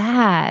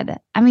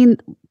sad? I mean,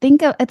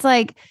 it's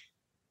like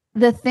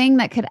the thing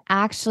that could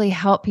actually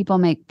help people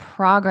make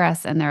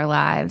progress in their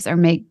lives or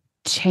make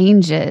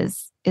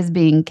changes is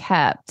being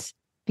kept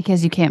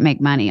because you can't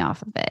make money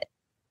off of it.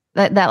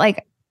 That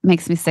like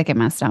makes me sick in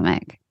my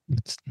stomach.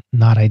 It's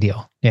not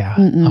ideal. Yeah.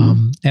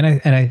 And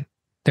I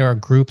there are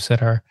groups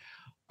that are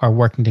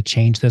working to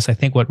change this. I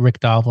think what Rick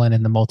Dovlin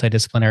and the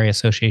Multidisciplinary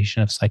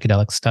Association of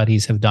Psychedelic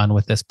Studies have done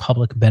with this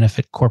public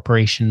benefit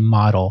corporation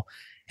model,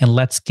 and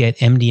let's get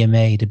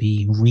MDMA to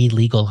be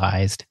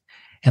re-legalized,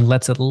 and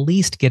let's at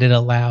least get it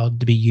allowed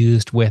to be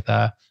used with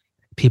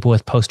people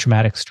with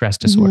post-traumatic stress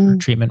disorder,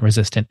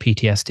 treatment-resistant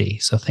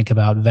PTSD. So think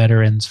about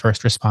veterans,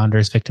 first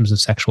responders, victims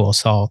of sexual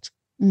assault.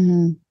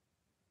 Mm-hmm.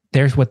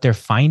 There's what they're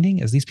finding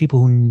is these people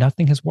who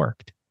nothing has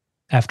worked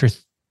after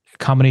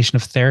combination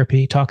of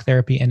therapy, talk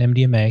therapy, and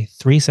MDMA,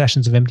 3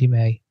 sessions of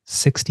MDMA,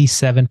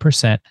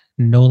 67%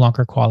 no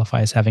longer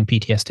qualify as having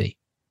PTSD.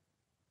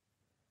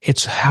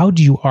 It's how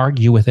do you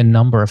argue with a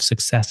number of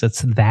success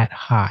that's that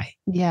high?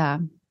 Yeah.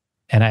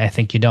 And I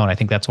think you don't. I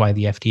think that's why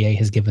the FDA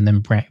has given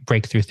them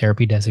breakthrough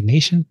therapy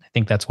designation. I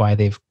think that's why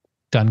they've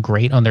done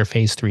great on their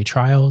phase 3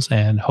 trials,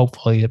 and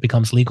hopefully it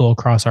becomes legal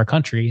across our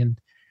country and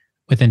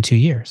within 2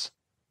 years.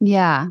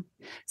 Yeah.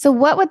 So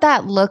what would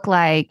that look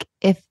like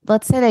if,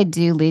 let's say they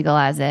do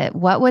legalize it?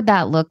 What would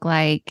that look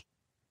like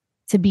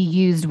to be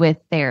used with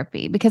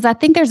therapy? Because I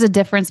think there's a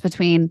difference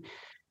between,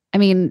 I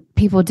mean,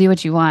 people do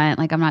what you want.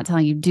 Like, I'm not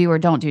telling you do or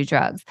don't do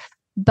drugs,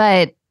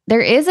 but there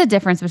is a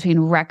difference between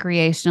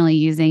recreationally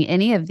using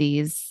any of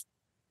these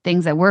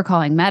things that we're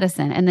calling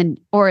medicine, and then,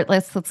 or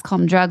let's call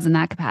them drugs in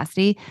that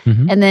capacity,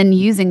 Mhm. and then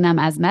using them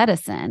as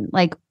medicine.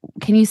 Like,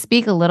 can you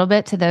speak a little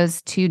bit to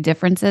those two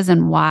differences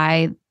and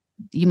why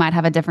you might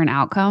have a different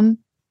outcome?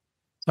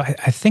 So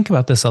I think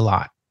about this a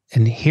lot,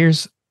 and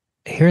here's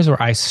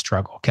where I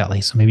struggle,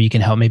 Kelly. So maybe you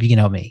can help. Maybe you can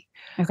help me.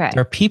 Okay.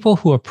 There are people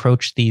who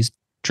approach these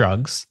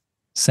drugs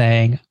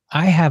saying,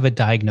 I have a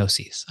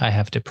diagnosis. I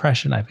have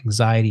depression, I have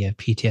anxiety, I have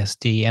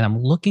PTSD, and I'm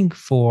looking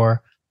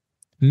for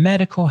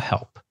medical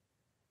help.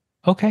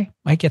 Okay,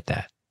 I get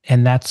that.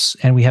 And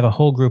we have a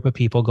whole group of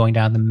people going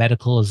down the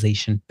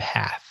medicalization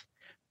path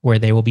where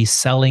they will be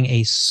selling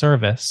a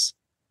service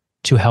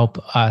to help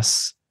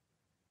us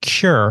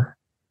cure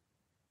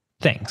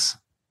things.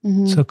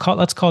 Mhm. So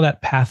let's call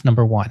that path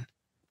number one.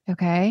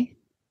 Okay.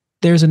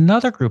 There's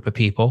another group of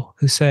people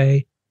who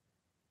say,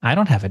 I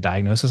don't have a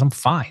diagnosis, I'm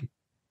fine,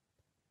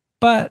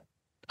 but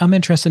I'm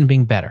interested in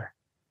being better.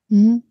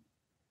 Mhm.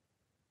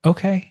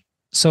 Okay.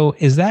 So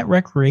is that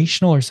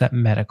recreational or is that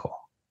medical?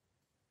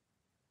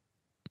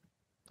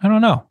 I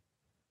don't know.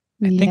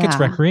 I think it's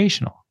Yeah.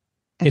 recreational.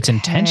 It's Okay.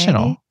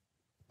 intentional,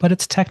 but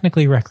it's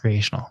technically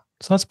recreational.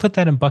 So let's put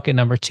that in bucket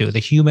number 2, the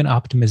human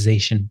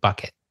optimization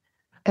bucket.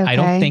 I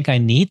don't Okay. think I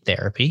need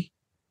therapy.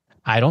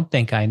 I don't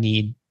think I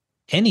need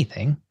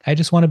anything. I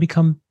just want to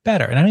become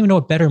better. And I don't even know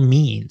what better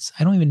means.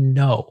 I don't even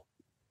know.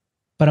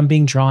 But I'm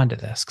being drawn to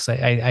this because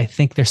I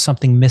think there's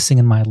something missing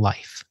in my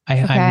life.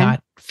 I'm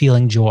not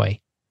feeling joy.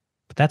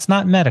 But that's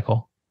not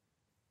medical.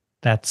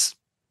 That's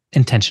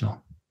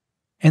intentional.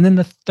 And then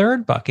the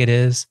third bucket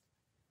is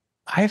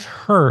I've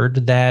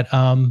heard that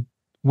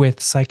with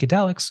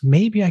psychedelics,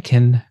 maybe I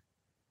can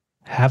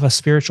have a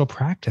spiritual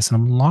practice, and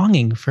I'm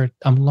longing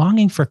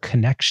for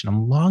connection.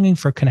 I'm longing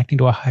for connecting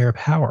to a higher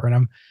power.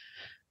 And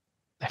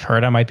I've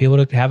heard I might be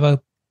able to have a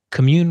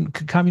commune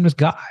with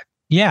God.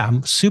 Yeah,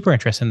 I'm super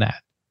interested in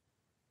that.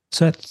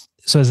 So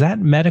is that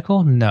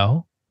medical?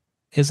 No.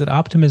 Is it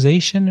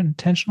optimization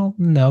intentional?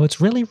 No,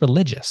 it's really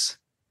religious.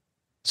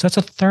 So that's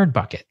a third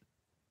bucket.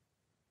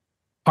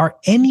 Are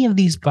any of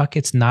these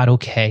buckets not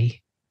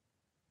okay?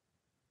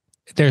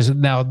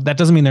 Now that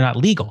doesn't mean they're not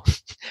legal.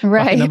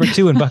 Right. Bucket number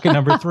 2 and bucket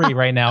number 3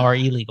 right now are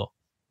illegal.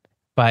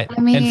 But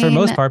and for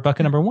most part,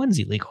 bucket number 1's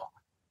illegal.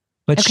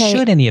 But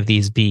should any of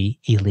these be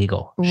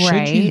illegal?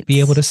 Should you be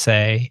able to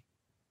say,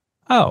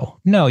 oh,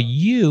 no,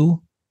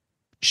 you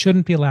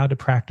shouldn't be allowed to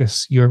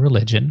practice your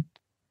religion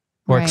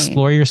or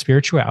explore your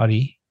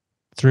spirituality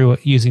through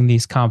using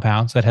these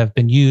compounds that have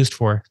been used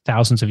for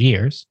thousands of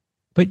years,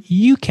 but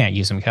you can't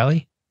use them,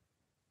 Kelly.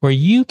 Or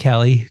you,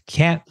 Kelly,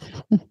 can't.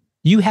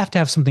 You have to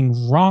have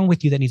something wrong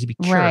with you that needs to be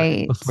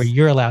cured before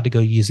you're allowed to go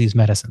use these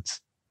medicines.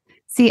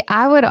 See,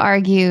 I would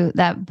argue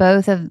that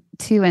both of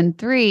 2 and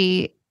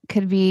 3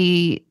 could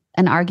be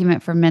an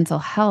argument for mental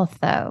health,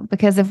 though,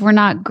 because if we're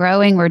not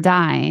growing, we're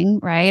dying,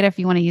 right? If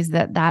you want to use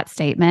that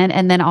statement.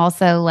 And then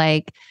also,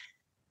 like,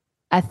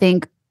 I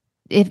think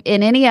if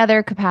in any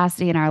other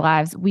capacity in our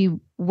lives, we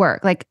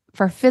work, like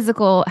for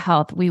physical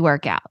health, we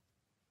work out.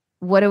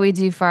 What do we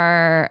do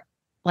for,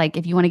 like,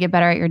 if you want to get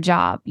better at your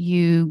job,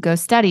 you go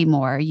study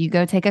more, you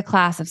go take a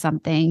class of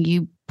something,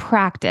 you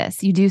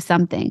practice, you do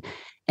something.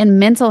 And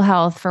mental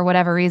health, for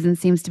whatever reason,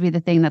 seems to be the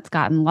thing that's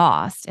gotten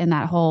lost in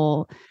that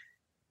whole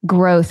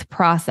growth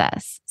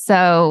process.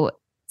 So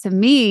to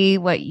me,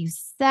 what you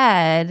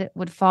said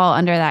would fall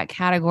under that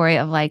category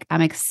of, like,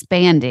 I'm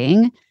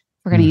expanding,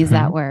 we're going to use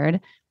that word,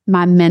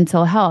 my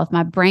mental health,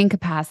 my brain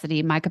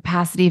capacity, my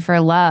capacity for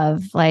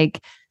love, like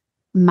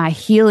my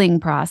healing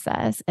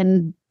process.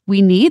 And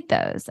we need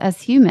those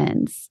as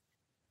humans.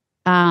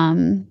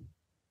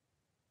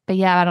 But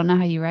yeah, I don't know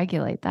how you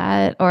regulate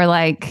that, or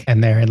like.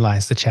 And therein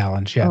lies the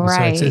challenge. Yeah.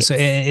 Right.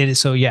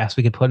 So yes,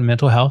 we could put in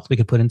mental health, we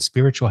could put in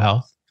spiritual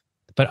health,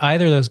 but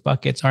either of those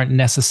buckets aren't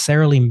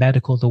necessarily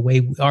medical the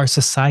way our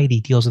society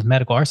deals with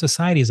medical. Our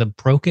society is a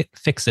broke it,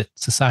 fix it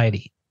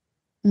society.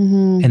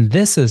 Mm-hmm. And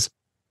this is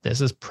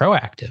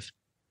proactive.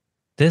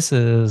 This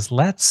is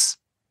let's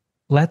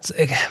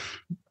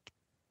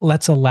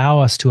allow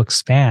us to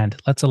expand.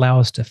 Let's allow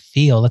us to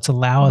feel. Let's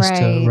allow us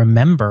to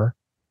remember,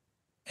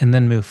 and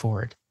then move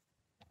forward.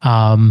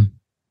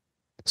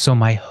 So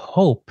my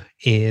hope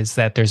is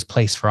that there's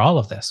place for all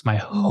of this. My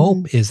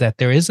hope is that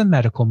there is a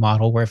medical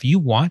model where if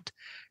you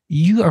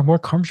are more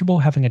comfortable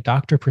having a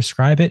doctor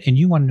prescribe it, and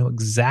you want to know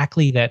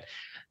exactly that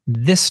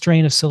this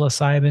strain of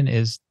psilocybin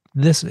is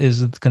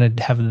going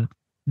to have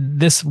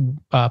this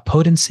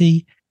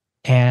potency,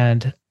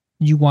 and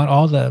you want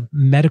all the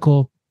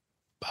medical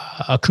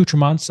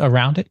accoutrements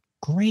around it.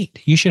 Great.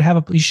 You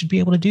should be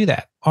able to do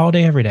that all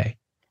day, every day.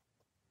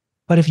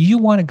 But if you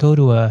want to go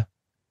to a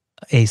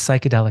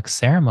psychedelic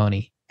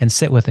ceremony and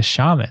sit with a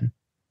shaman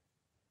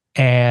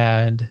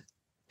and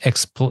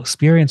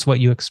experience what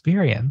you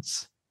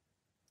experience,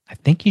 I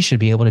think you should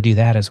be able to do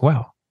that as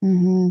well.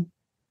 Mm-hmm.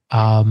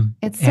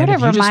 It's sort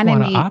of reminding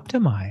me. You just want to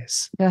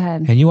optimize. Go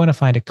ahead. And you want to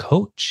find a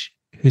coach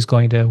who's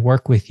going to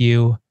work with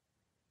you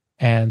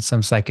and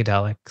some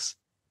psychedelics.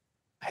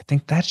 I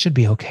think that should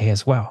be okay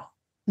as well.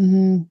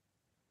 Mm-hmm.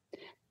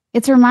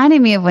 It's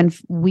reminding me of when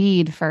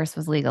weed first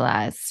was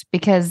legalized,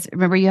 because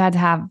remember you had to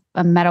have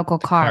a medical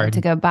card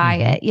to go buy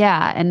it.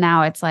 Yeah. And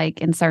now it's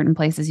like in certain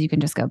places you can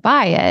just go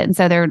buy it. And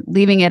so they're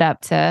leaving it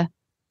up to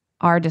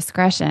our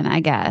discretion,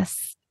 I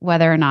guess,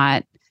 whether or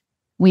not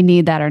we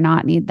need that or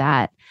not need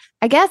that.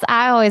 I guess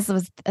I always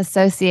was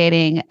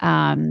associating,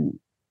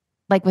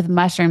 like with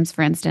mushrooms,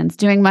 for instance,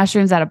 doing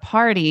mushrooms at a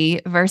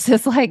party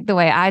versus like the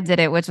way I did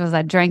it, which was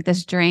I drank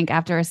this drink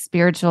after a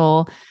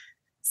spiritual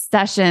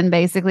session,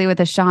 basically with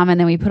a shaman.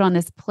 Then we put on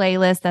this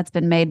playlist that's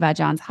been made by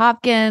Johns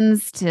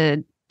Hopkins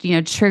to,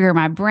 trigger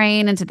my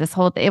brain into this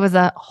whole, it was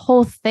a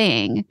whole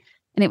thing.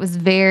 And it was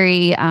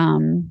very, I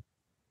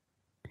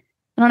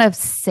don't know if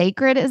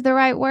sacred is the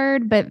right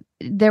word, but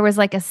there was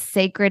like a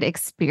sacred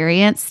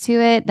experience to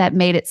it that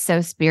made it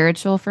so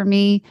spiritual for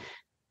me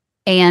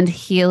and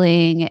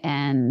healing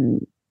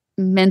and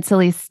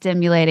mentally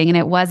stimulating. And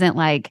it wasn't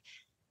like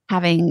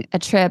having a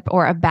trip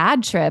or a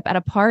bad trip at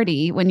a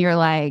party when you're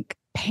like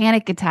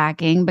panic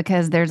attacking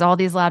because there's all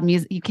these loud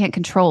music. You can't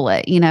control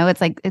it.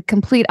 It's like a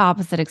complete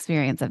opposite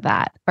experience of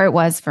that, or it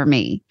was for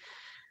me.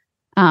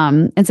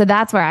 And so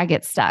that's where I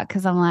get stuck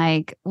because I'm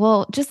like,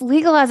 well, just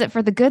legalize it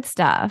for the good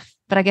stuff.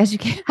 But I guess you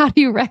can't. How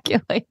do you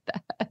regulate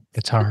that?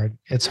 It's hard.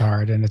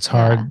 And it's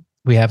hard. Yeah.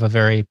 We have a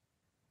very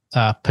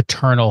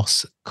paternal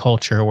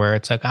culture where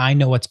it's like, I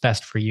know what's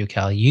best for you,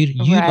 Kelly.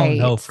 You don't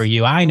know for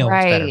you. I know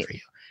what's better for you.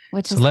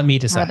 Which is let me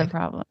decide. Part of the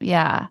problem.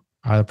 Yeah.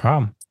 Part of the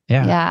problem.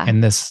 Yeah. Yeah.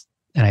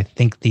 And I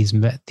think these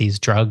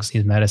drugs,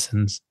 these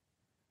medicines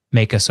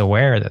make us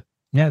aware that,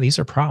 these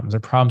are problems. They're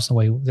problems in the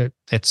way that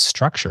it's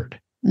structured.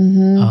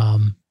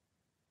 Mm-hmm.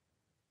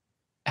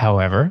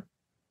 However,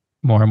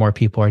 more and more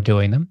people are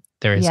doing them.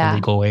 There is a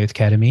legal way with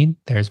ketamine.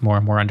 There's more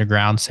and more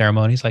underground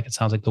ceremonies, like it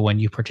sounds like the one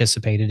you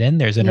participated in.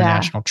 There's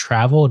international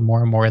travel, and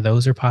more of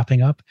those are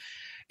popping up.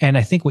 And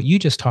I think what you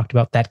just talked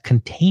about, that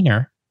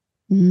container,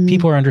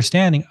 people are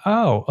understanding,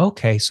 oh,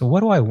 okay, so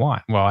what do I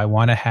want? Well, I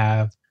want to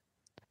have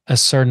a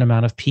certain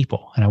amount of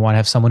people, and I want to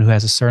have someone who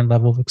has a certain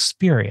level of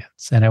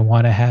experience, and I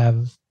want to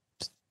have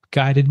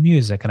guided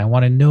music, and I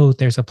want to know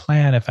there's a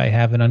plan if I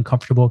have an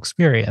uncomfortable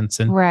experience.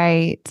 And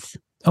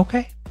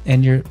okay.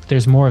 And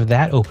there's more of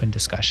that open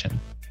discussion.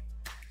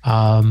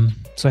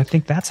 So I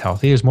think that's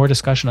healthy. There's more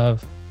discussion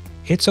of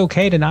it's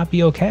okay to not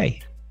be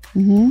okay.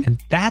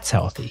 And that's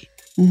healthy.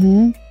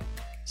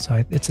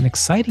 So it's an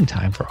exciting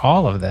time for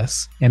all of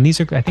this. And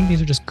I think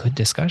these are just good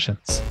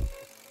discussions.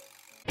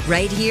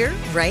 Right here,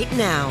 right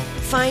now.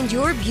 Find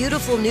your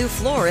beautiful new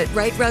floor at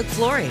Right Rug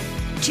Flooring.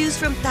 Choose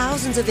from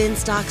thousands of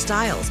in-stock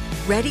styles,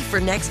 ready for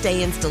next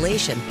day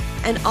installation,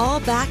 and all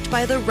backed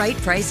by the right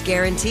price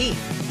guarantee.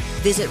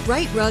 Visit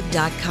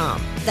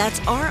rightrug.com. That's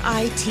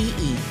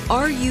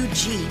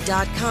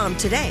RITERUG.com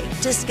today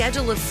to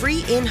schedule a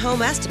free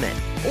in-home estimate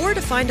or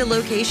to find a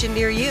location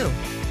near you.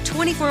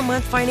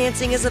 24-month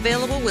financing is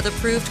available with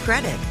approved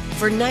credit.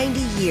 For 90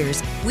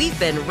 years, we've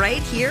been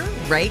right here,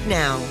 right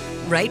now.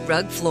 Right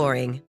Rug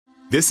Flooring.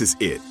 This is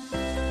it.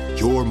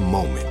 Your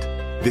moment.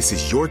 This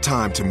is your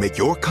time to make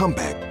your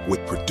comeback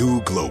with Purdue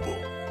Global.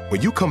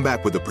 When you come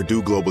back with a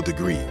Purdue Global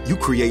degree, you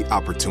create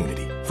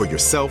opportunity for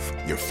yourself,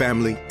 your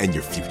family, and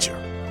your future.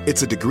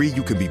 It's a degree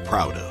you can be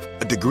proud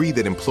of, a degree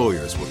that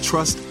employers will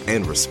trust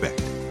and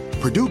respect.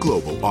 Purdue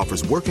Global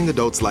offers working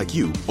adults like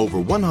you over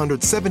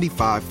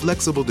 175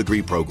 flexible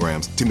degree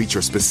programs to meet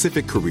your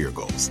specific career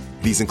goals.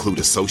 These include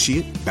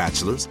associate,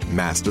 bachelor's,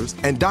 master's,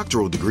 and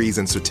doctoral degrees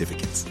and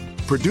certificates.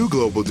 Purdue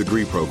Global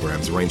degree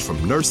programs range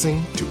from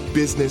nursing to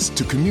business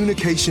to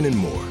communication and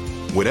more.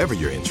 Whatever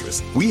your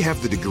interest, we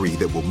have the degree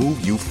that will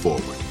move you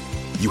forward.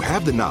 You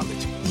have the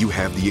knowledge, you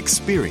have the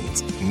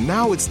experience.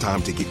 Now it's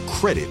time to get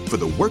credit for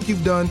the work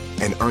you've done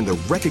and earn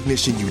the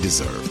recognition you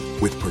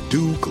deserve with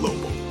Purdue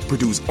Global,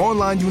 Purdue's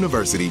online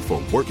university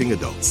for working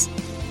adults.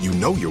 You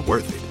know you're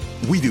worth it.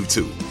 We do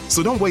too.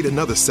 So don't wait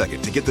another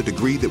second to get the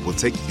degree that will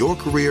take your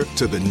career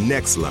to the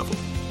next level.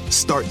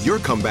 Start your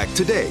comeback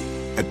today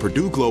at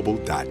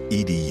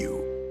purdueglobal.edu.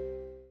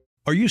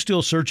 Are you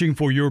still searching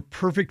for your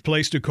perfect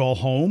place to call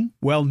home?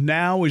 Well,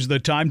 now is the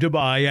time to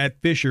buy at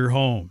Fisher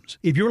Homes.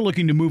 If you're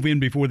looking to move in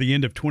before the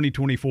end of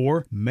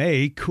 2024,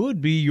 May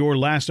could be your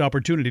last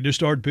opportunity to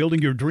start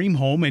building your dream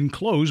home and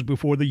close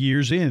before the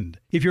year's end.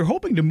 If you're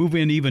hoping to move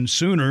in even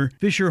sooner,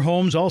 Fisher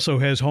Homes also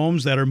has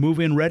homes that are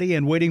move-in ready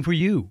and waiting for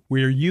you,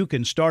 where you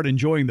can start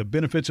enjoying the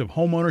benefits of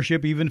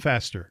homeownership even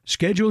faster.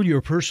 Schedule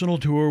your personal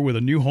tour with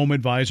a new home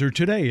advisor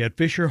today at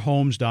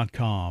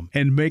FisherHomes.com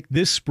and make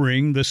this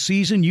spring the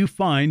season you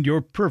find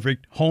your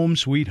perfect home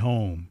sweet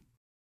home.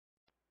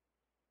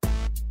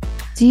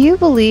 Do you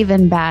believe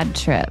in bad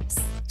trips?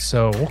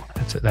 So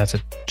that's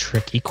a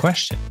tricky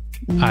question.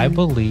 I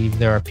believe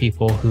there are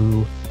people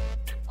who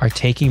are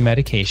taking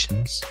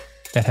medications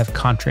that have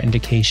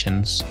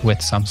contraindications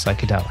with some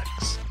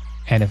psychedelics.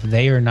 And if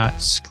they are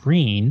not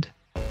screened,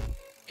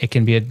 it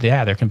can be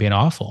there can be an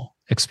awful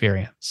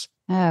experience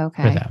for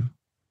them.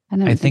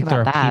 I think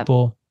there are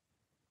people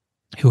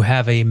who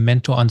have a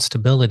mental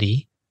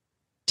instability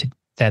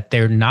that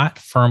they're not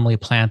firmly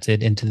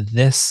planted into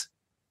this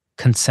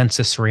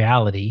consensus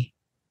reality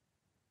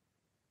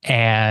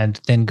and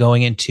then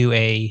going into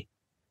a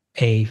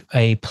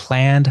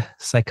planned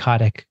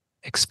psychotic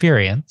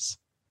experience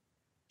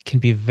can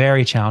be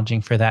very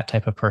challenging for that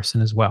type of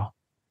person as well.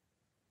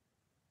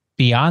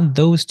 Beyond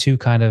those two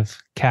kind of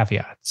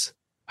caveats,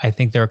 I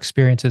think there are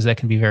experiences that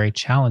can be very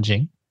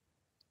challenging,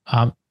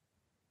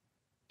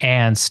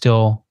 and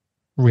still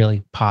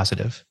really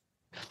positive.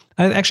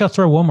 Actually, I'll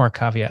throw one more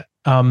caveat.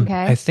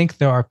 Okay. I think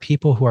there are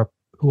people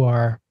who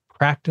are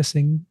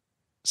practicing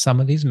some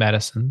of these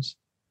medicines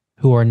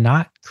who are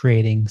not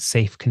creating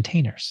safe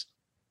containers.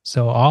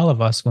 So all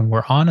of us, when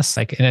we're on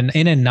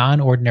in a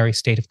non-ordinary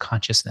state of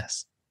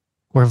consciousness,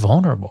 we're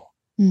vulnerable.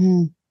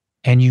 Mm-hmm.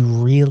 And you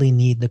really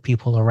need the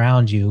people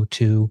around you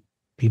to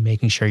be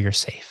making sure you're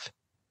safe.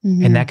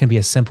 Mm-hmm. And that can be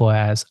as simple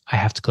as, I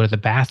have to go to the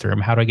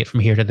bathroom. How do I get from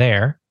here to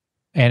there?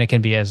 And it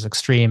can be as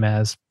extreme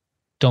as,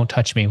 don't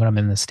touch me when I'm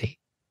in this state.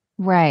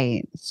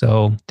 Right.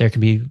 So there can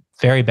be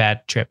very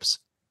bad trips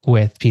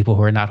with people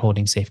who are not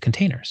holding safe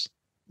containers.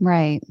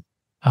 Right.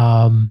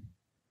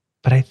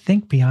 But I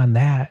think beyond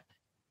that,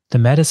 the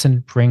medicine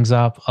brings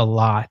up a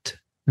lot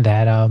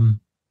that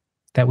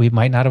that we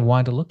might not have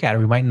wanted to look at, or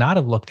we might not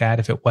have looked at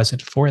if it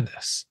wasn't for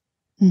this.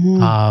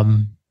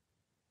 Mm-hmm.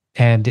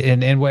 And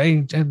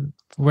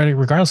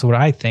regardless of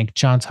what I think,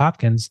 Johns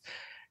Hopkins,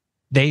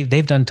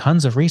 they've done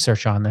tons of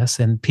research on this,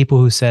 and people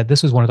who said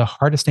this was one of the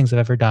hardest things they've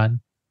ever done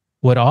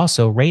would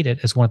also rate it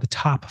as one of the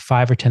top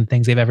 5 or 10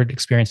 things they've ever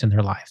experienced in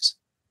their lives.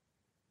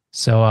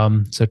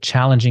 So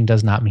challenging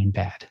does not mean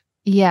bad.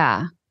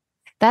 Yeah.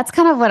 That's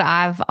kind of what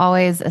I've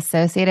always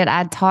associated.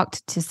 I'd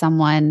talked to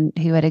someone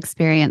who had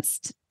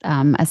experienced a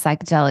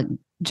psychedelic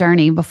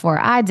journey before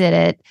I did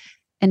it.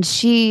 And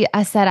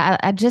I said,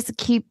 I just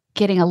keep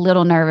getting a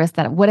little nervous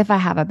that what if I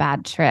have a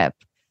bad trip?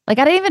 Like,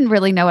 I didn't even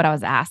really know what I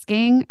was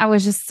asking. I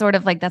was just sort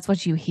of like, that's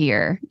what you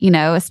hear,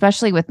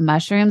 especially with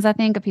mushrooms. I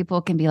think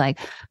people can be like,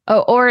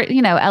 oh, or,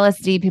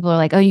 LSD, people are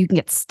like, oh, you can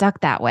get stuck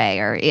that way,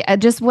 or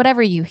just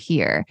whatever you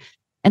hear.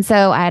 And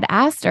so I had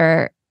asked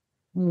her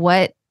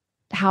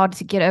how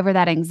to get over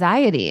that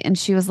anxiety. And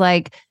she was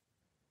like,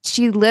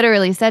 she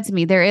literally said to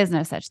me, there is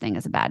no such thing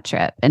as a bad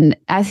trip. And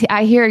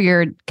I hear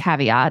your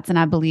caveats, and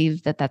I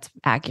believe that that's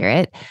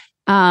accurate.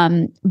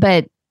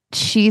 But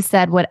she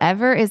said,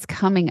 whatever is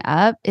coming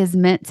up is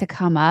meant to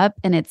come up,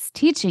 and it's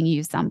teaching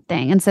you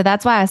something. And so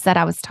that's why I said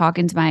I was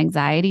talking to my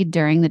anxiety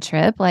during the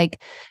trip.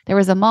 Like, there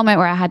was a moment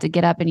where I had to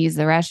get up and use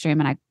the restroom,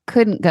 and I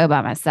couldn't go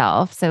by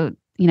myself. So,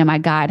 my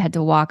guide had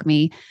to walk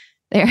me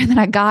there. And then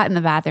I got in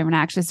the bathroom and I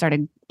actually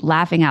started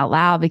laughing out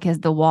loud because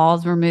the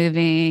walls were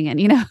moving, and,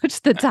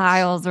 just the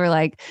tiles were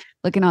like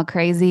looking all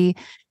crazy.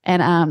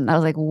 And I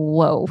was like,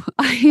 whoa,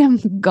 I am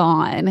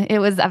gone.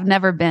 I've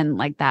never been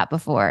like that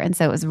before. And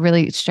so it was a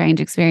really strange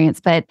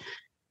experience. But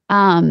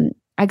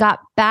I got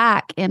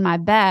back in my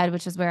bed,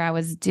 which is where I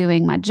was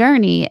doing my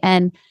journey.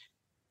 And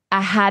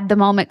I had the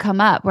moment come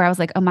up where I was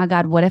like, oh my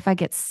God, what if I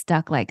get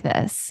stuck like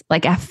this?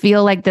 Like, I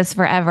feel like this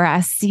forever.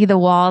 I see the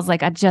walls,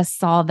 like I just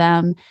saw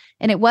them.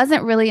 And it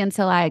wasn't really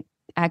until I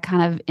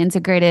kind of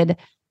integrated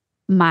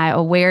my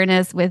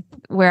awareness with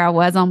where I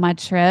was on my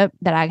trip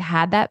that I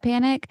had that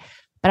panic.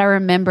 But I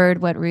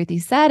remembered what Ruthie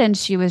said, and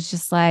she was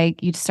just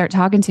like, you start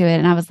talking to it.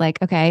 And I was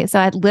like, okay. So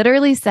I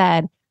literally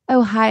said,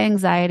 oh, hi,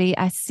 anxiety.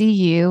 I see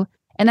you.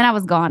 And then I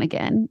was gone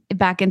again,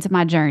 back into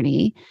my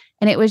journey.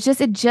 And it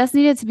just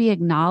needed to be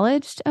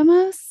acknowledged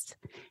almost.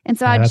 And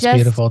so that's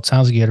beautiful. It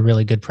sounds like you had a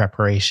really good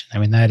preparation. I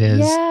mean, that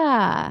is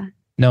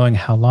knowing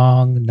how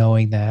long,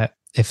 knowing that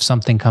if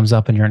something comes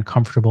up and you're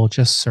uncomfortable,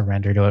 just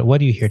surrender to it. What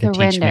are you here to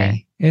teach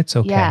me? It's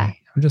okay. Yeah.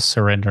 I'm just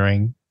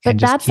surrendering. But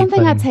that's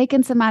something I take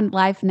into my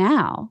life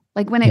now.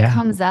 Like, when it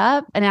comes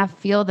up and I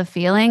feel the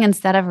feeling,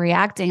 instead of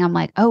reacting, I'm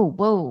like, oh,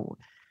 whoa,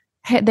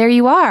 hey, there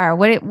you are.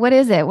 What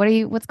is it?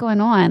 What's going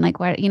on?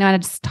 Like, what, and I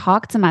just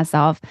talk to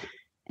myself.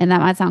 And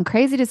that might sound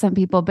crazy to some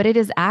people, but it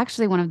is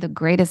actually one of the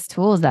greatest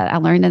tools that I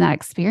learned in that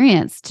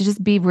experience, to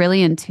just be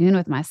really in tune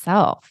with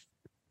myself.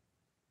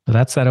 Well,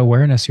 that's that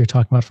awareness you're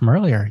talking about from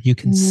earlier. You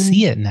can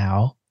see it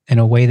now in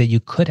a way that you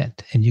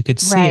couldn't. And you could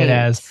see it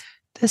as,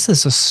 this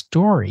is a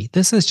story.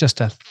 This is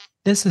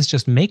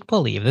just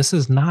make-believe. This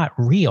is not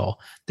real.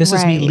 This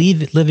is me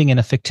living in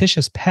a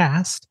fictitious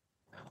past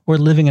or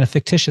living in a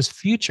fictitious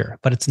future,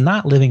 but it's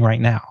not living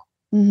right now.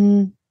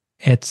 Mm-hmm.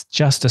 It's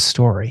just a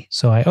story.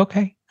 So I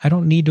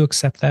don't need to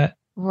accept that.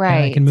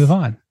 Right. I can move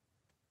on.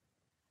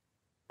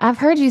 I've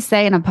heard you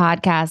say in a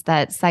podcast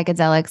that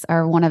psychedelics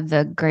are one of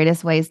the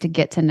greatest ways to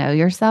get to know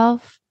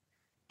yourself.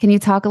 Can you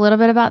talk a little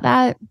bit about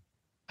that?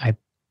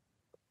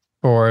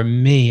 For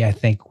me, I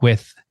think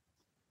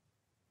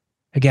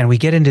again, we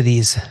get into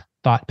these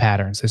thought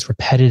patterns, this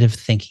repetitive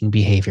thinking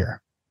behavior.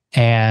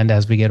 And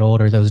as we get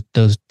older,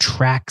 those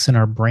tracks in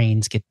our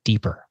brains get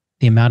deeper.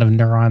 The amount of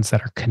neurons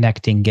that are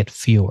connecting get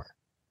fewer.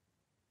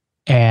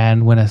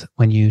 And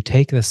when you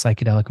take this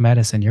psychedelic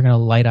medicine, you're going to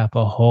light up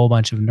a whole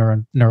bunch of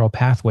neural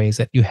pathways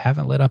that you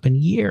haven't lit up in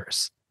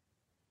years.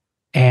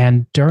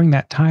 And during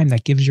that time,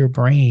 that gives your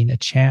brain a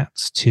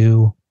chance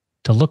to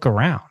look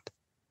around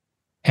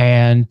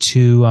and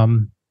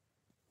to,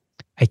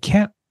 I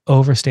can't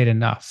overstate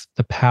enough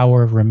the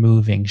power of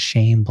removing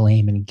shame,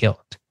 blame, and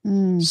guilt.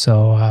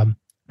 So,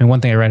 one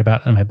thing I read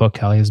about in my book,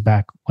 Kelly, is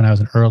back when I was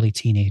an early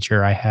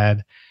teenager, I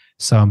had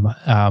some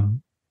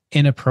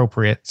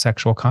inappropriate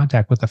sexual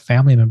contact with a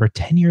family member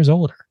 10 years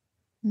older.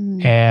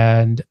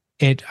 And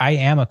I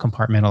am a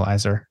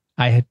compartmentalizer.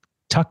 I had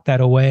tucked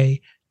that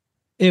away.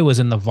 It was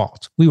in the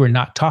vault. We were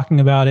not talking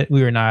about it.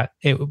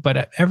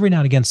 But every now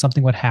and again,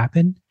 something would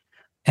happen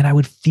and I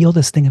would feel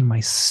this thing in my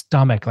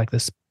stomach, like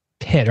this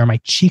pit, or my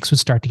cheeks would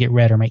start to get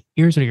red, or my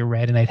ears would get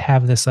red. And I'd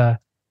have this,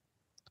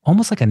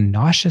 almost like a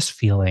nauseous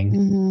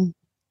feeling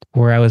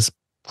where I was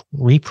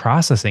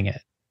reprocessing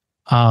it.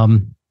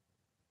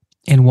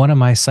 In one of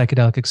my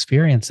psychedelic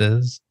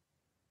experiences,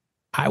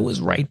 I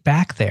was right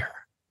back there.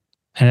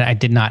 And I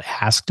did not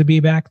ask to be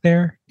back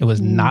there. It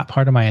was not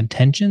part of my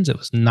intentions. It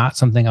was not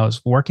something I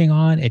was working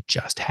on. It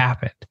just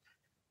happened.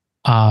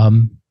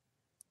 And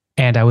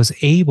I was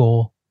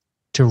able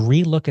to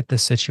relook at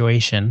this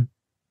situation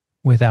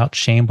without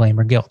shame, blame,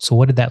 or guilt. So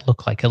what did that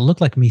look like? It looked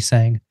like me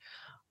saying,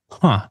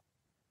 I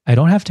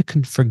don't have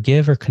to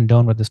forgive or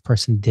condone what this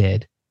person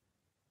did,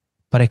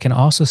 but I can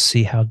also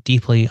see how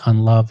deeply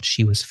unloved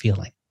she was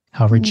feeling,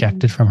 how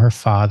rejected from her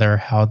father,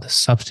 how the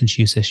substance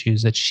use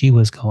issues that she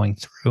was going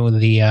through,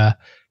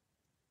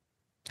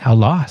 how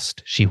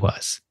lost she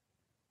was.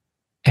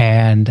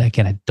 And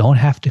again, I don't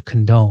have to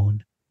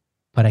condone,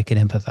 but I can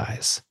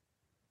empathize.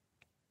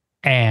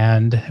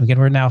 And again,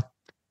 we're now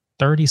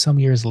 30 some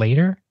years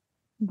later,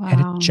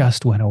 and it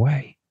just went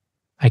away.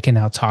 I can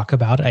now talk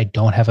about it. I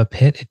don't have a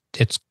pit.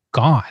 It's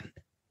gone.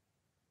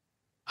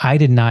 I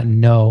did not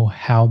know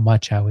how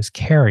much I was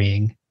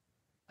carrying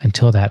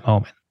until that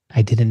moment.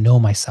 I didn't know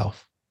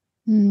myself.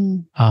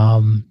 I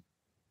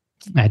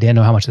didn't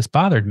know how much this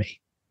bothered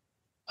me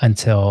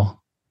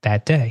until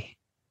that day.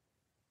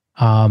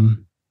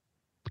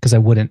 Because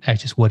I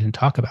just wouldn't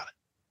talk about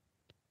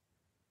it.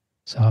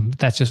 So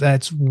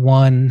that's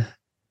one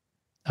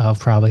of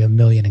probably a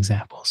million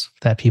examples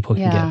that people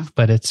can give.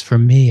 But for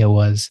me, it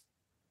was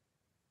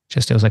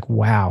like,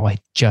 wow, I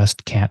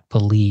just can't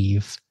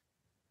believe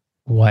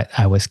what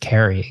I was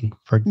carrying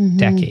for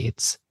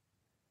decades,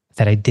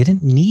 that I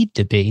didn't need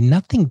to be.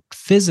 Nothing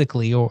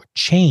physically or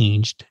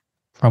changed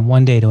from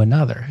one day to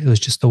another. It was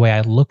just the way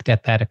I looked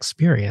at that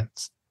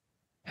experience.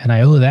 And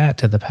I owe that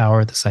to the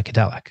power of the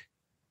psychedelic.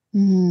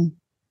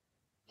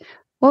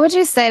 What would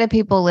you say to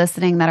people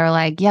listening that are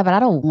like, yeah, but I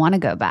don't want to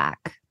go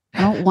back.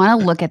 I don't want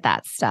to look at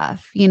that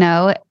stuff.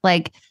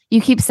 Like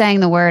you keep saying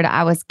the word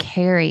I was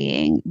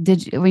carrying.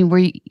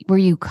 Were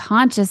you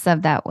conscious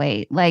of that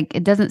weight? Like,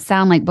 it doesn't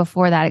sound like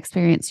before that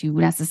experience you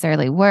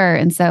necessarily were.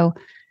 And so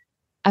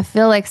I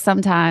feel like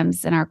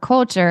sometimes in our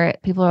culture,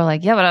 people are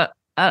like, yeah, but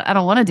I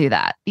don't want to do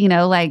that.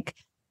 Like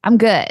I'm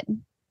good.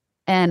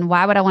 And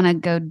why would I want to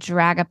go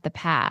drag up the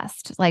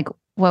past? Like,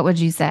 what would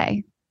you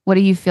say? What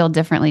do you feel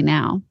differently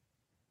now?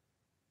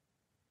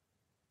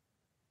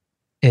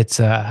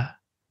 So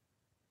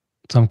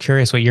I'm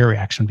curious what your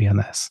reaction would be on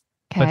this.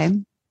 Okay.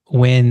 But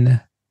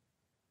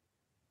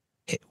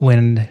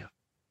when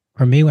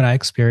I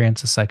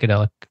experience a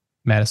psychedelic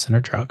medicine or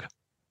drug,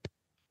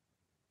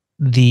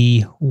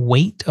 the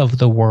weight of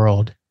the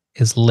world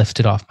is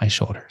lifted off my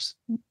shoulders.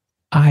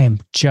 I am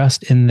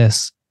just in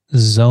this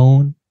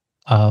zone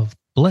of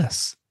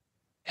bliss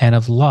and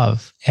of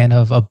love and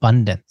of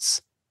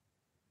abundance.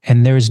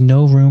 And there is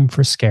no room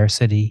for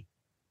scarcity.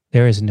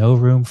 There is no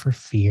room for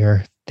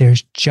fear.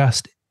 There's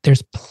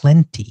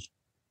plenty.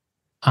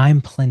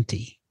 I'm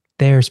plenty.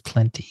 There's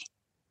plenty.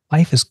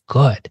 Life is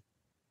good.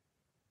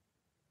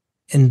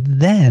 And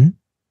then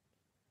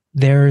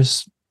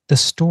there's the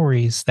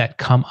stories that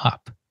come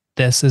up.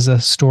 This is a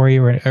story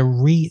or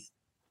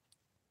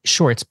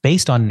sure, it's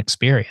based on an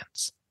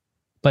experience,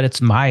 but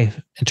it's my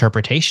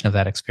interpretation of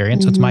that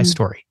experience. So it's my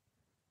story.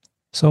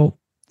 So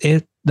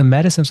the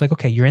medicine's like,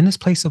 okay, you're in this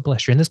place of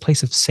bliss. You're in this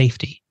place of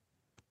safety.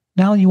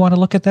 Now you want to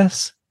look at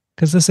this?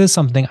 Because this is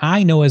something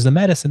I know as the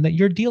medicine that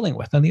you're dealing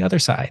with on the other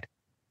side.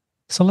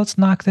 So let's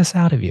knock this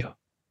out of you.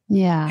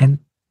 Yeah. And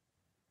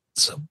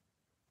so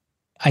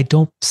I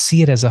don't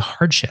see it as a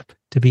hardship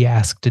to be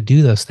asked to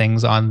do those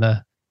things on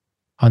the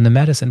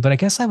medicine. But I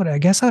guess I would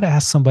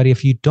ask somebody,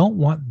 if you don't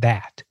want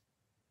that,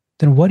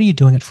 then what are you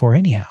doing it for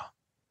anyhow?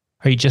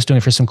 Are you just doing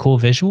it for some cool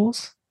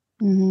visuals?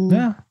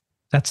 Yeah.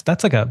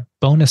 That's like a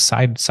bonus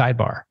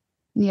sidebar.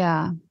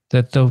 Yeah.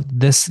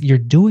 You're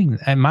doing,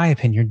 in my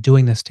opinion, you're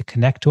doing this to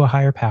connect to a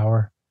higher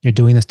power. You're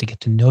doing this to get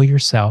to know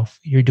yourself.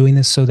 You're doing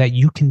this so that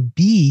you can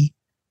be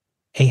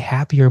a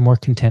happier, more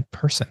content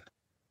person,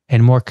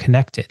 and more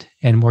connected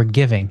and more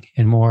giving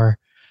and more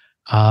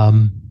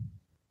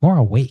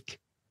awake.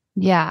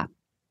 Yeah.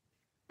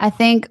 I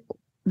think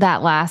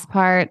that last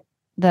part,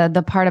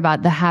 the part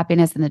about the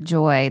happiness and the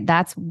joy,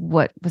 that's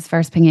what was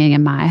first pinging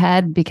in my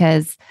head,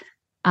 because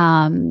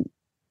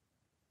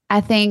I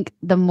think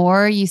the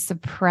more you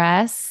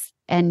suppress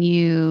and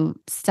you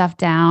stuff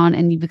down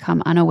and you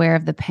become unaware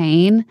of the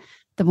pain,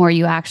 the more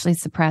you actually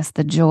suppress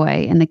the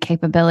joy and the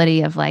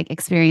capability of like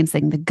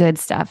experiencing the good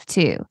stuff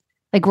too.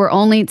 Like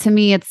to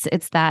me,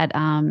 it's that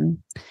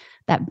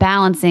that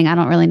balancing. I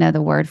don't really know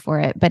the word for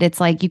it, but it's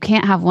like you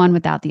can't have one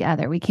without the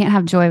other. We can't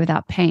have joy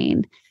without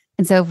pain.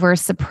 And so if we're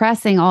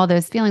suppressing all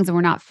those feelings and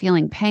we're not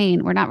feeling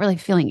pain, we're not really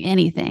feeling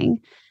anything.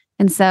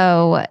 And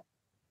so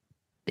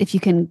if you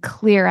can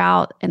clear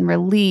out and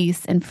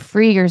release and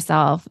free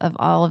yourself of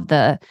all of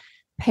the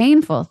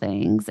painful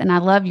things. And I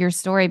love your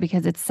story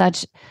because it's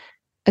such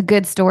a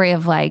good story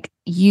of like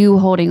you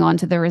holding on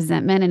to the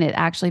resentment and it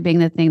actually being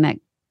the thing that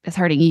is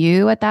hurting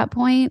you at that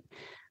point,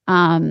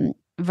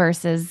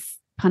 versus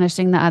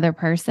punishing the other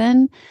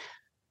person.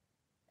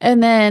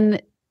 And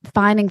then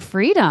finding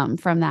freedom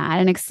from that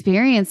and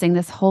experiencing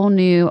this whole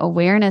new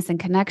awareness and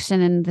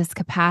connection and this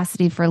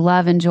capacity for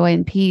love and joy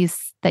and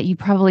peace that you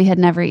probably had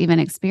never even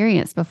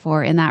experienced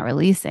before in that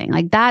releasing.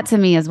 Like that to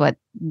me is what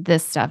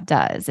this stuff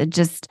does. It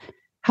just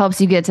helps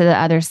you get to the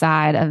other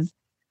side of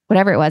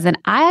whatever it was. And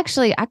I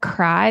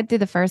cried through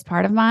the first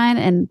part of mine.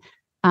 And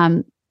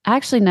I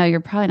actually know you're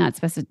probably not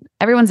supposed to,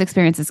 everyone's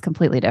experience is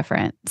completely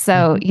different.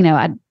 So,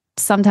 I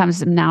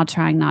sometimes am now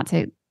trying not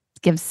to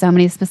give so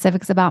many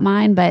specifics about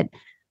mine, but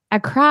I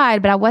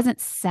cried, but I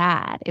wasn't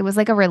sad. It was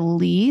like a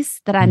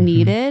release that I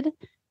needed.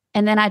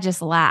 And then I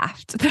just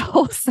laughed the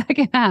whole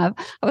second half.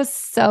 I was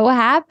so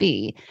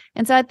happy.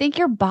 And so I think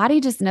your body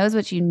just knows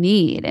what you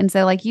need. And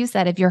so like you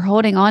said, if you're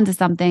holding on to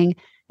something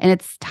and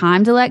it's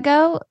time to let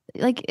go,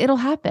 like it'll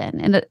happen.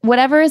 And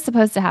whatever is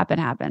supposed to happen,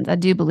 happens. I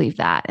do believe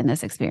that in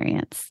this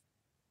experience.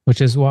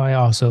 Which is why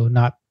also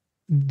not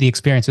the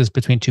experiences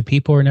between two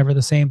people are never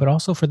the same, but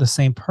also for the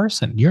same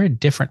person. You're a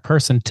different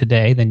person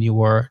today than you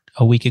were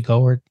a week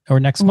ago or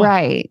next month.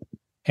 Right.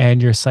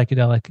 And your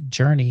psychedelic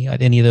journey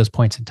at any of those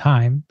points in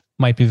time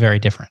might be very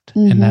different.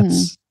 And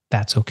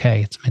that's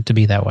okay. It's meant to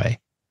be that way.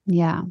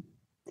 Yeah.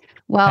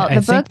 Well, I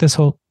think this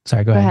whole,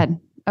 sorry, go ahead.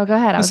 Oh, go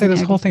ahead. I was saying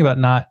this whole thing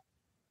about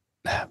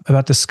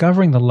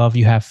discovering the love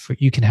you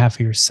can have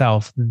for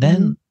yourself,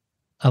 then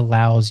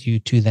allows you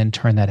to then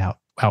turn that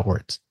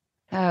outwards.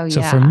 Oh,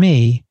 so for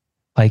me,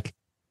 like,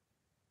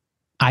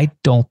 I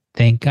don't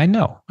think I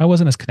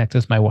wasn't as connected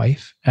with my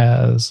wife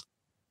as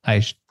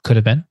I could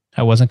have been.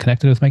 I wasn't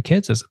connected with my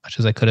kids as much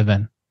as I could have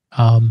been.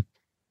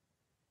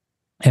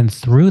 And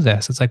through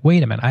this, it's like,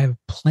 wait a minute, I have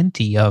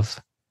plenty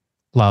of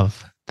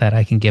love that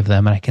I can give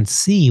them. And I can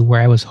see where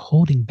I was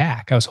holding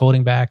back. I was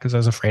holding back because I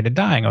was afraid of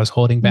dying. I was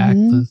holding back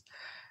because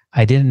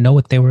I didn't know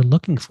what they were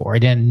looking for. I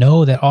didn't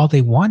know that all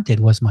they wanted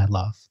was my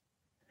love.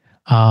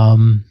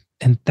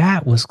 And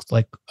that was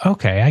like,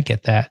 okay, I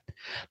get that.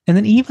 And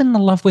then even the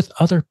love with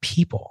other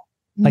people.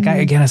 Like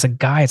again, as a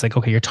guy, it's like,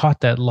 okay, you're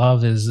taught that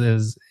love is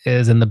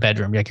in the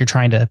bedroom. Like you're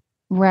trying to,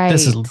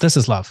 this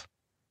is love,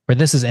 or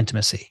this is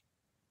intimacy.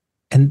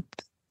 And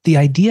the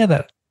idea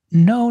that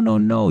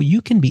no,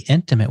 you can be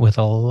intimate with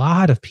a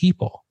lot of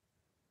people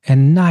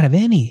and not have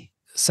any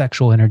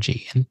sexual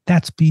energy. And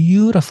that's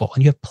beautiful.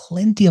 And you have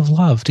plenty of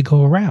love to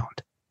go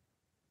around.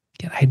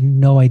 Again, I had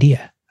no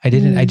idea.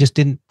 I just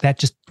didn't, that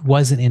just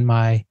wasn't in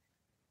my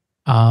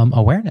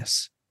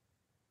awareness.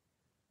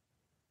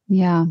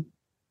 Yeah.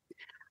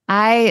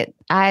 I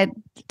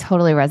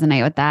totally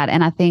resonate with that.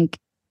 And I think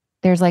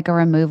there's like a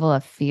removal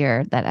of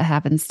fear that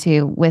happens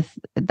too with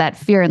that.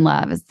 Fear and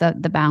love is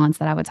the balance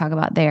that I would talk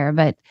about there.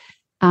 But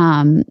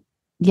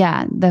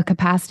the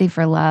capacity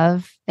for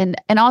love and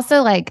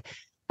also like,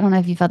 I don't know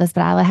if you felt this,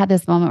 but I had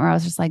this moment where I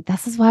was just like,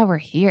 this is why we're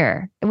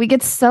here. And we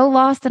get so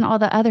lost in all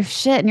the other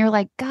shit. And you're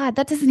like, God,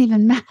 that doesn't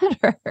even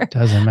matter.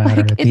 Doesn't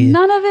matter. Like,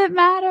 none of it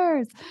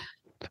matters.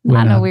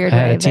 Not in a weird way.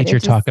 I had a teacher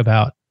talk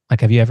about,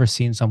 like, have you ever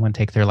seen someone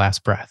take their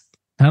last breath?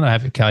 I don't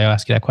know. Kelly, I'll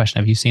ask you that question.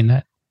 Have you seen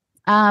that?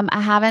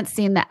 I haven't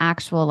seen the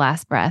actual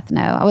last breath.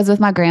 No, I was with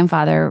my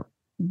grandfather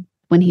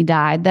when he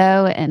died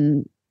though.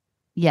 And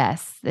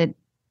yes,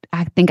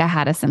 I think I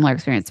had a similar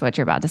experience to what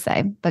you're about to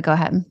say, but go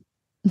ahead.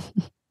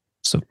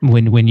 So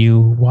when you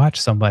watch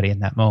somebody in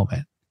that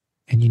moment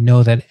and you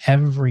know that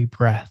every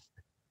breath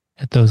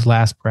at those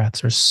last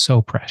breaths are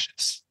so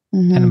precious.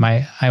 And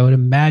I would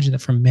imagine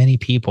that for many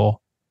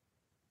people,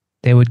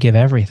 they would give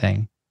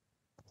everything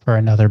for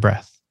another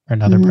breath or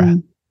another breath.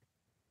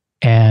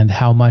 And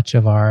how much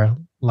of our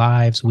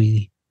lives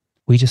we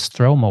just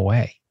throw them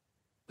away.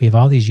 We have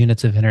all these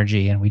units of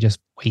energy and we just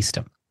waste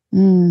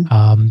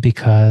them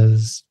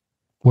because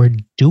we're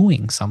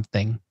doing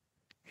something,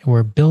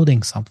 we're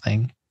building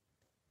something,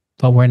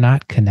 but we're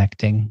not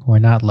connecting, we're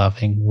not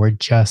loving, we're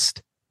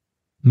just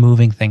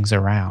moving things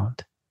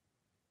around.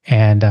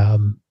 And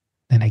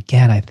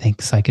again, I think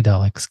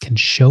psychedelics can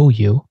show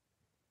you,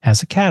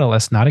 as a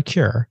catalyst, not a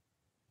cure,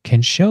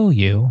 can show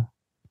you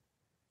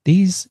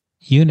these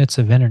units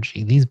of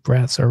energy, these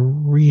breaths are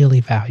really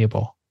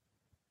valuable.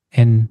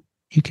 And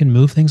you can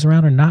move things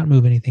around or not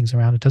move any things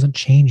around. It doesn't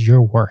change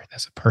your worth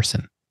as a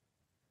person.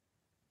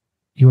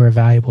 You are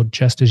valuable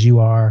just as you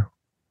are.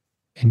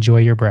 Enjoy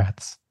your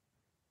breaths.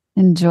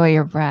 Enjoy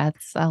your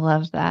breaths. I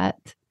love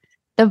that.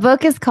 The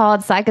book is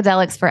called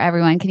Psychedelics for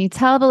Everyone. Can you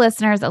tell the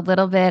listeners a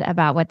little bit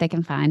about what they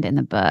can find in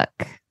the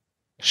book?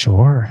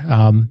 Sure.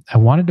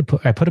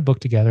 I put a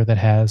book together that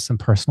has some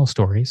personal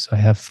stories. So I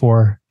have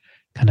 4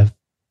 kind of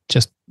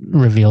just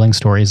revealing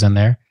stories in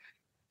there.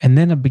 And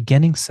then a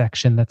beginning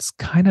section that's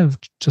kind of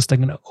just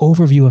like an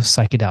overview of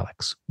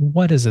psychedelics.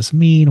 What does this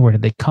mean? Where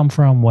did they come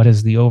from? What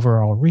is the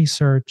overall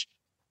research?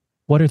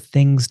 What are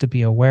things to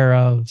be aware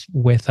of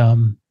with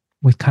kind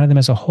of them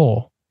as a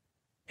whole?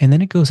 And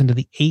then it goes into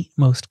the 8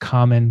 most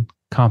common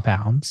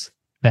compounds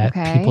that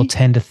people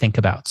tend to think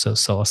about. So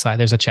psilocybin,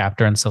 there's a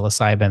chapter on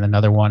psilocybin,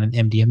 another one in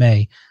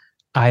MDMA,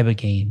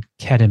 ibogaine,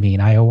 ketamine,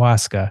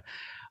 ayahuasca,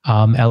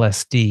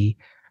 LSD.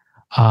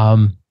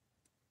 And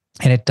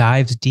it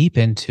dives deep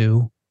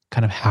into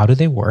kind of how do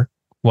they work?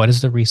 What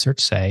does the research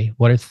say?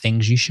 What are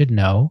things you should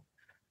know?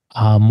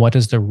 What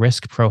is the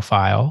risk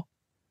profile?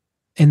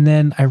 And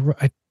then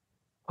I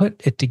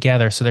put it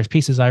together. So there's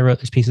pieces I wrote,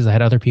 there's pieces I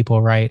had other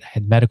people write. I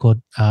had medical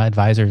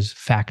advisors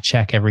fact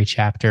check every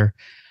chapter.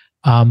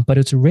 But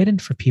it's written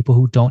for people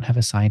who don't have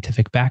a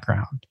scientific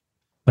background.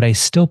 But I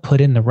still put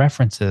in the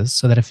references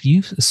so that if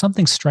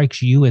something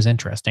strikes you as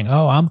interesting,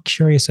 oh, I'm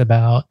curious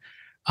about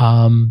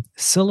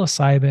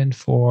psilocybin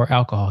for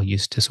alcohol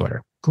use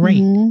disorder.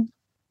 Great. Mm-hmm.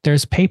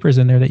 There's papers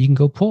in there that you can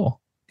go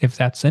pull if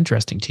that's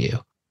interesting to you.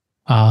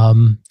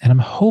 And I'm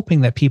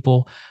hoping that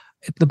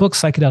the book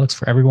Psychedelics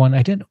for Everyone,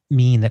 I didn't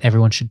mean that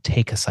everyone should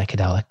take a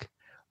psychedelic.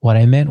 What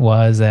I meant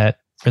was that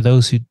for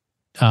those who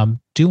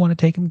do want to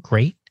take them,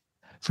 great.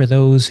 For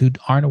those who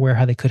aren't aware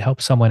how they could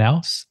help someone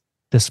else,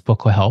 this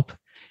book will help.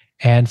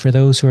 And for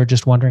those who are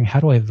just wondering,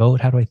 how do I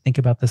vote? How do I think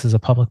about this as a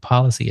public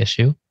policy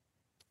issue?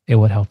 It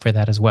would help for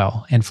that as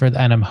well. And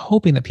I'm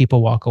hoping that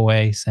people walk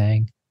away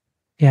saying,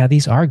 yeah,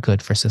 these are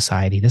good for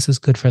society. This is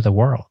good for the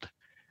world.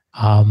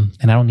 And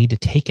I don't need to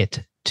take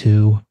it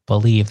to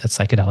believe that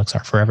psychedelics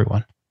are for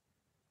everyone.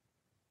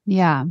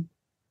 Yeah.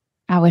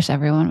 I wish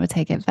everyone would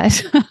take it,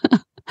 but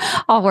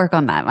I'll work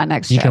on that my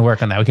next trip. You can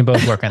work on that. We can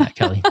both work on that,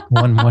 Kelly.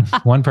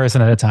 One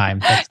person at a time.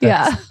 That's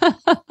yeah.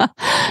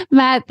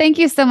 Matt, thank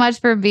you so much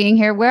for being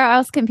here. Where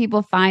else can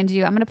people find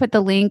you? I'm going to put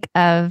the link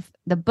of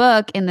the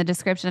book in the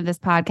description of this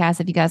podcast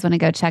if you guys want to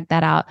go check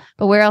that out.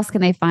 But where else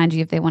can they find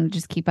you if they want to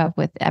just keep up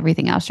with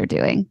everything else you're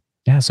doing?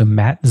 Yeah. So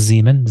Matt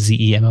Zemon,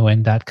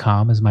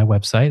 ZEMON.com is my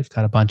website. It's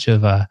got a bunch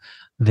of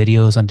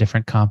videos on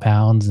different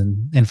compounds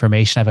and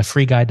information. I have a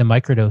free guide to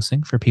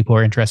microdosing for people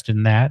who are interested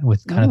in that,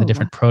 with kind of the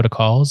different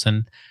protocols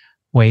and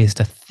ways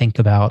to think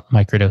about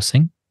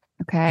microdosing.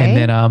 Okay. And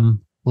then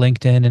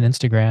LinkedIn and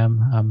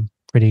Instagram, I'm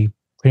pretty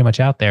much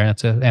out there.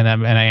 And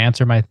I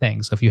answer my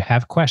things. So if you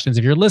have questions,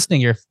 if you're listening,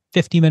 you're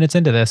 50 minutes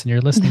into this and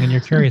you're listening and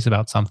you're curious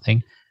about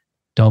something,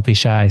 don't be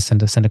shy.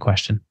 Send a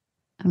question.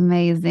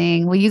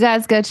 Amazing. Well, you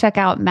guys go check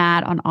out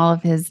Matt on all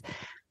of his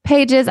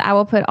pages. I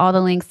will put all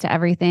the links to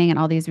everything and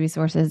all these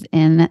resources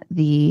in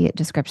the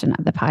description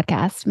of the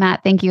podcast.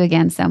 Matt, thank you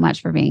again so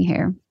much for being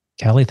here.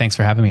 Kelly, thanks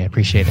for having me. I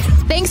appreciate it.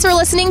 Thanks for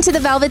listening to the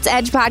Velvet's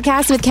Edge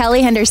podcast with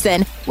Kelly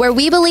Henderson, where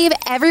we believe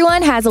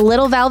everyone has a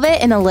little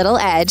velvet and a little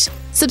edge.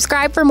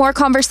 Subscribe for more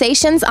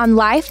conversations on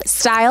life,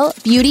 style,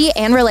 beauty,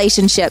 and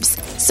relationships.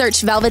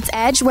 Search Velvet's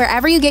Edge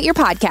wherever you get your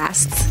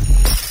podcasts.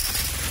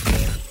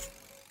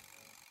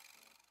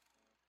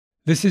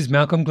 This is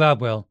Malcolm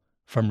Gladwell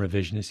from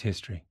Revisionist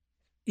History.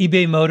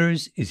 eBay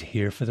Motors is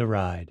here for the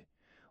ride.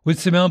 With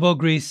some elbow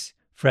grease,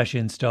 fresh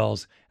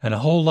installs, and a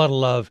whole lot of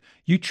love,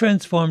 you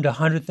transformed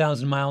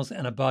 100,000 miles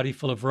and a body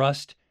full of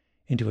rust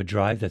into a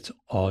drive that's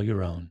all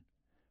your own.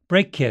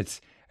 Brake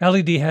kits,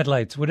 LED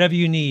headlights, whatever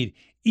you need,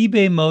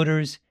 eBay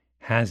Motors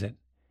has it.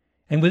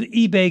 And with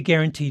eBay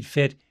Guaranteed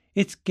Fit,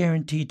 it's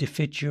guaranteed to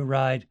fit your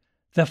ride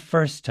the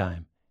first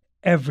time,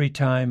 every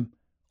time,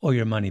 or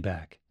your money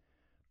back.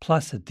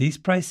 Plus, at these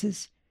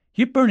prices,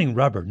 you're burning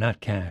rubber,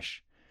 not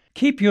cash.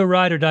 Keep your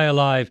ride or die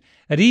alive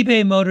at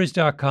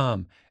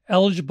ebaymotors.com.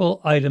 Eligible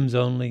items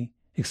only.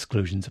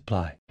 Exclusions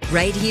apply.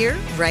 Right here,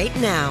 right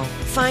now.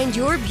 Find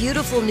your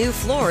beautiful new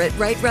floor at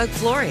Right Rug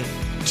Flooring.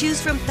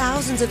 Choose from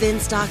thousands of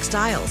in-stock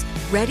styles,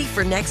 ready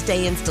for next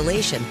day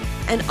installation,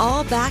 and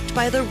all backed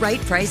by the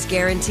right price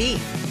guarantee.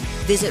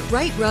 Visit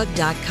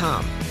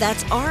rightrug.com.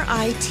 That's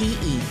RITERUG.com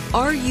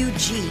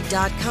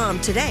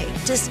today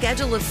to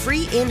schedule a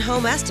free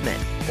in-home estimate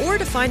or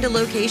to find a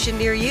location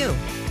near you.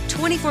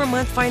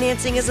 24-month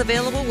financing is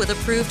available with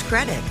approved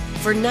credit.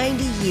 For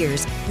 90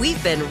 years,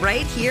 we've been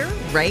right here,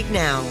 right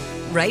now.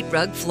 Right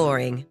Rug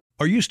Flooring.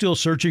 Are you still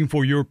searching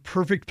for your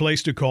perfect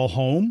place to call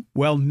home?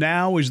 Well,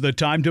 now is the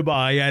time to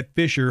buy at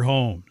Fisher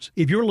Homes.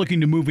 If you're looking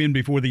to move in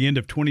before the end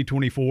of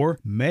 2024,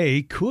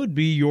 May could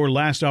be your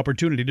last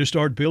opportunity to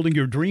start building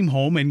your dream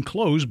home and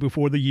close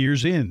before the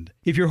year's end.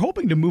 If you're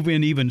hoping to move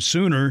in even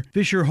sooner,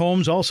 Fisher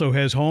Homes also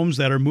has homes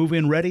that are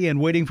move-in ready and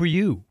waiting for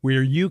you,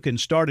 where you can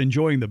start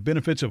enjoying the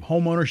benefits of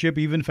homeownership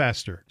even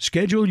faster.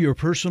 Schedule your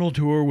personal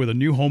tour with a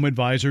new home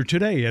advisor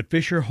today at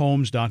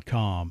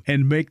FisherHomes.com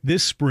and make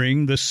this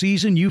spring the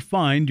season you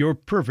find your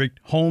perfect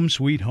home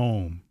sweet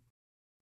home.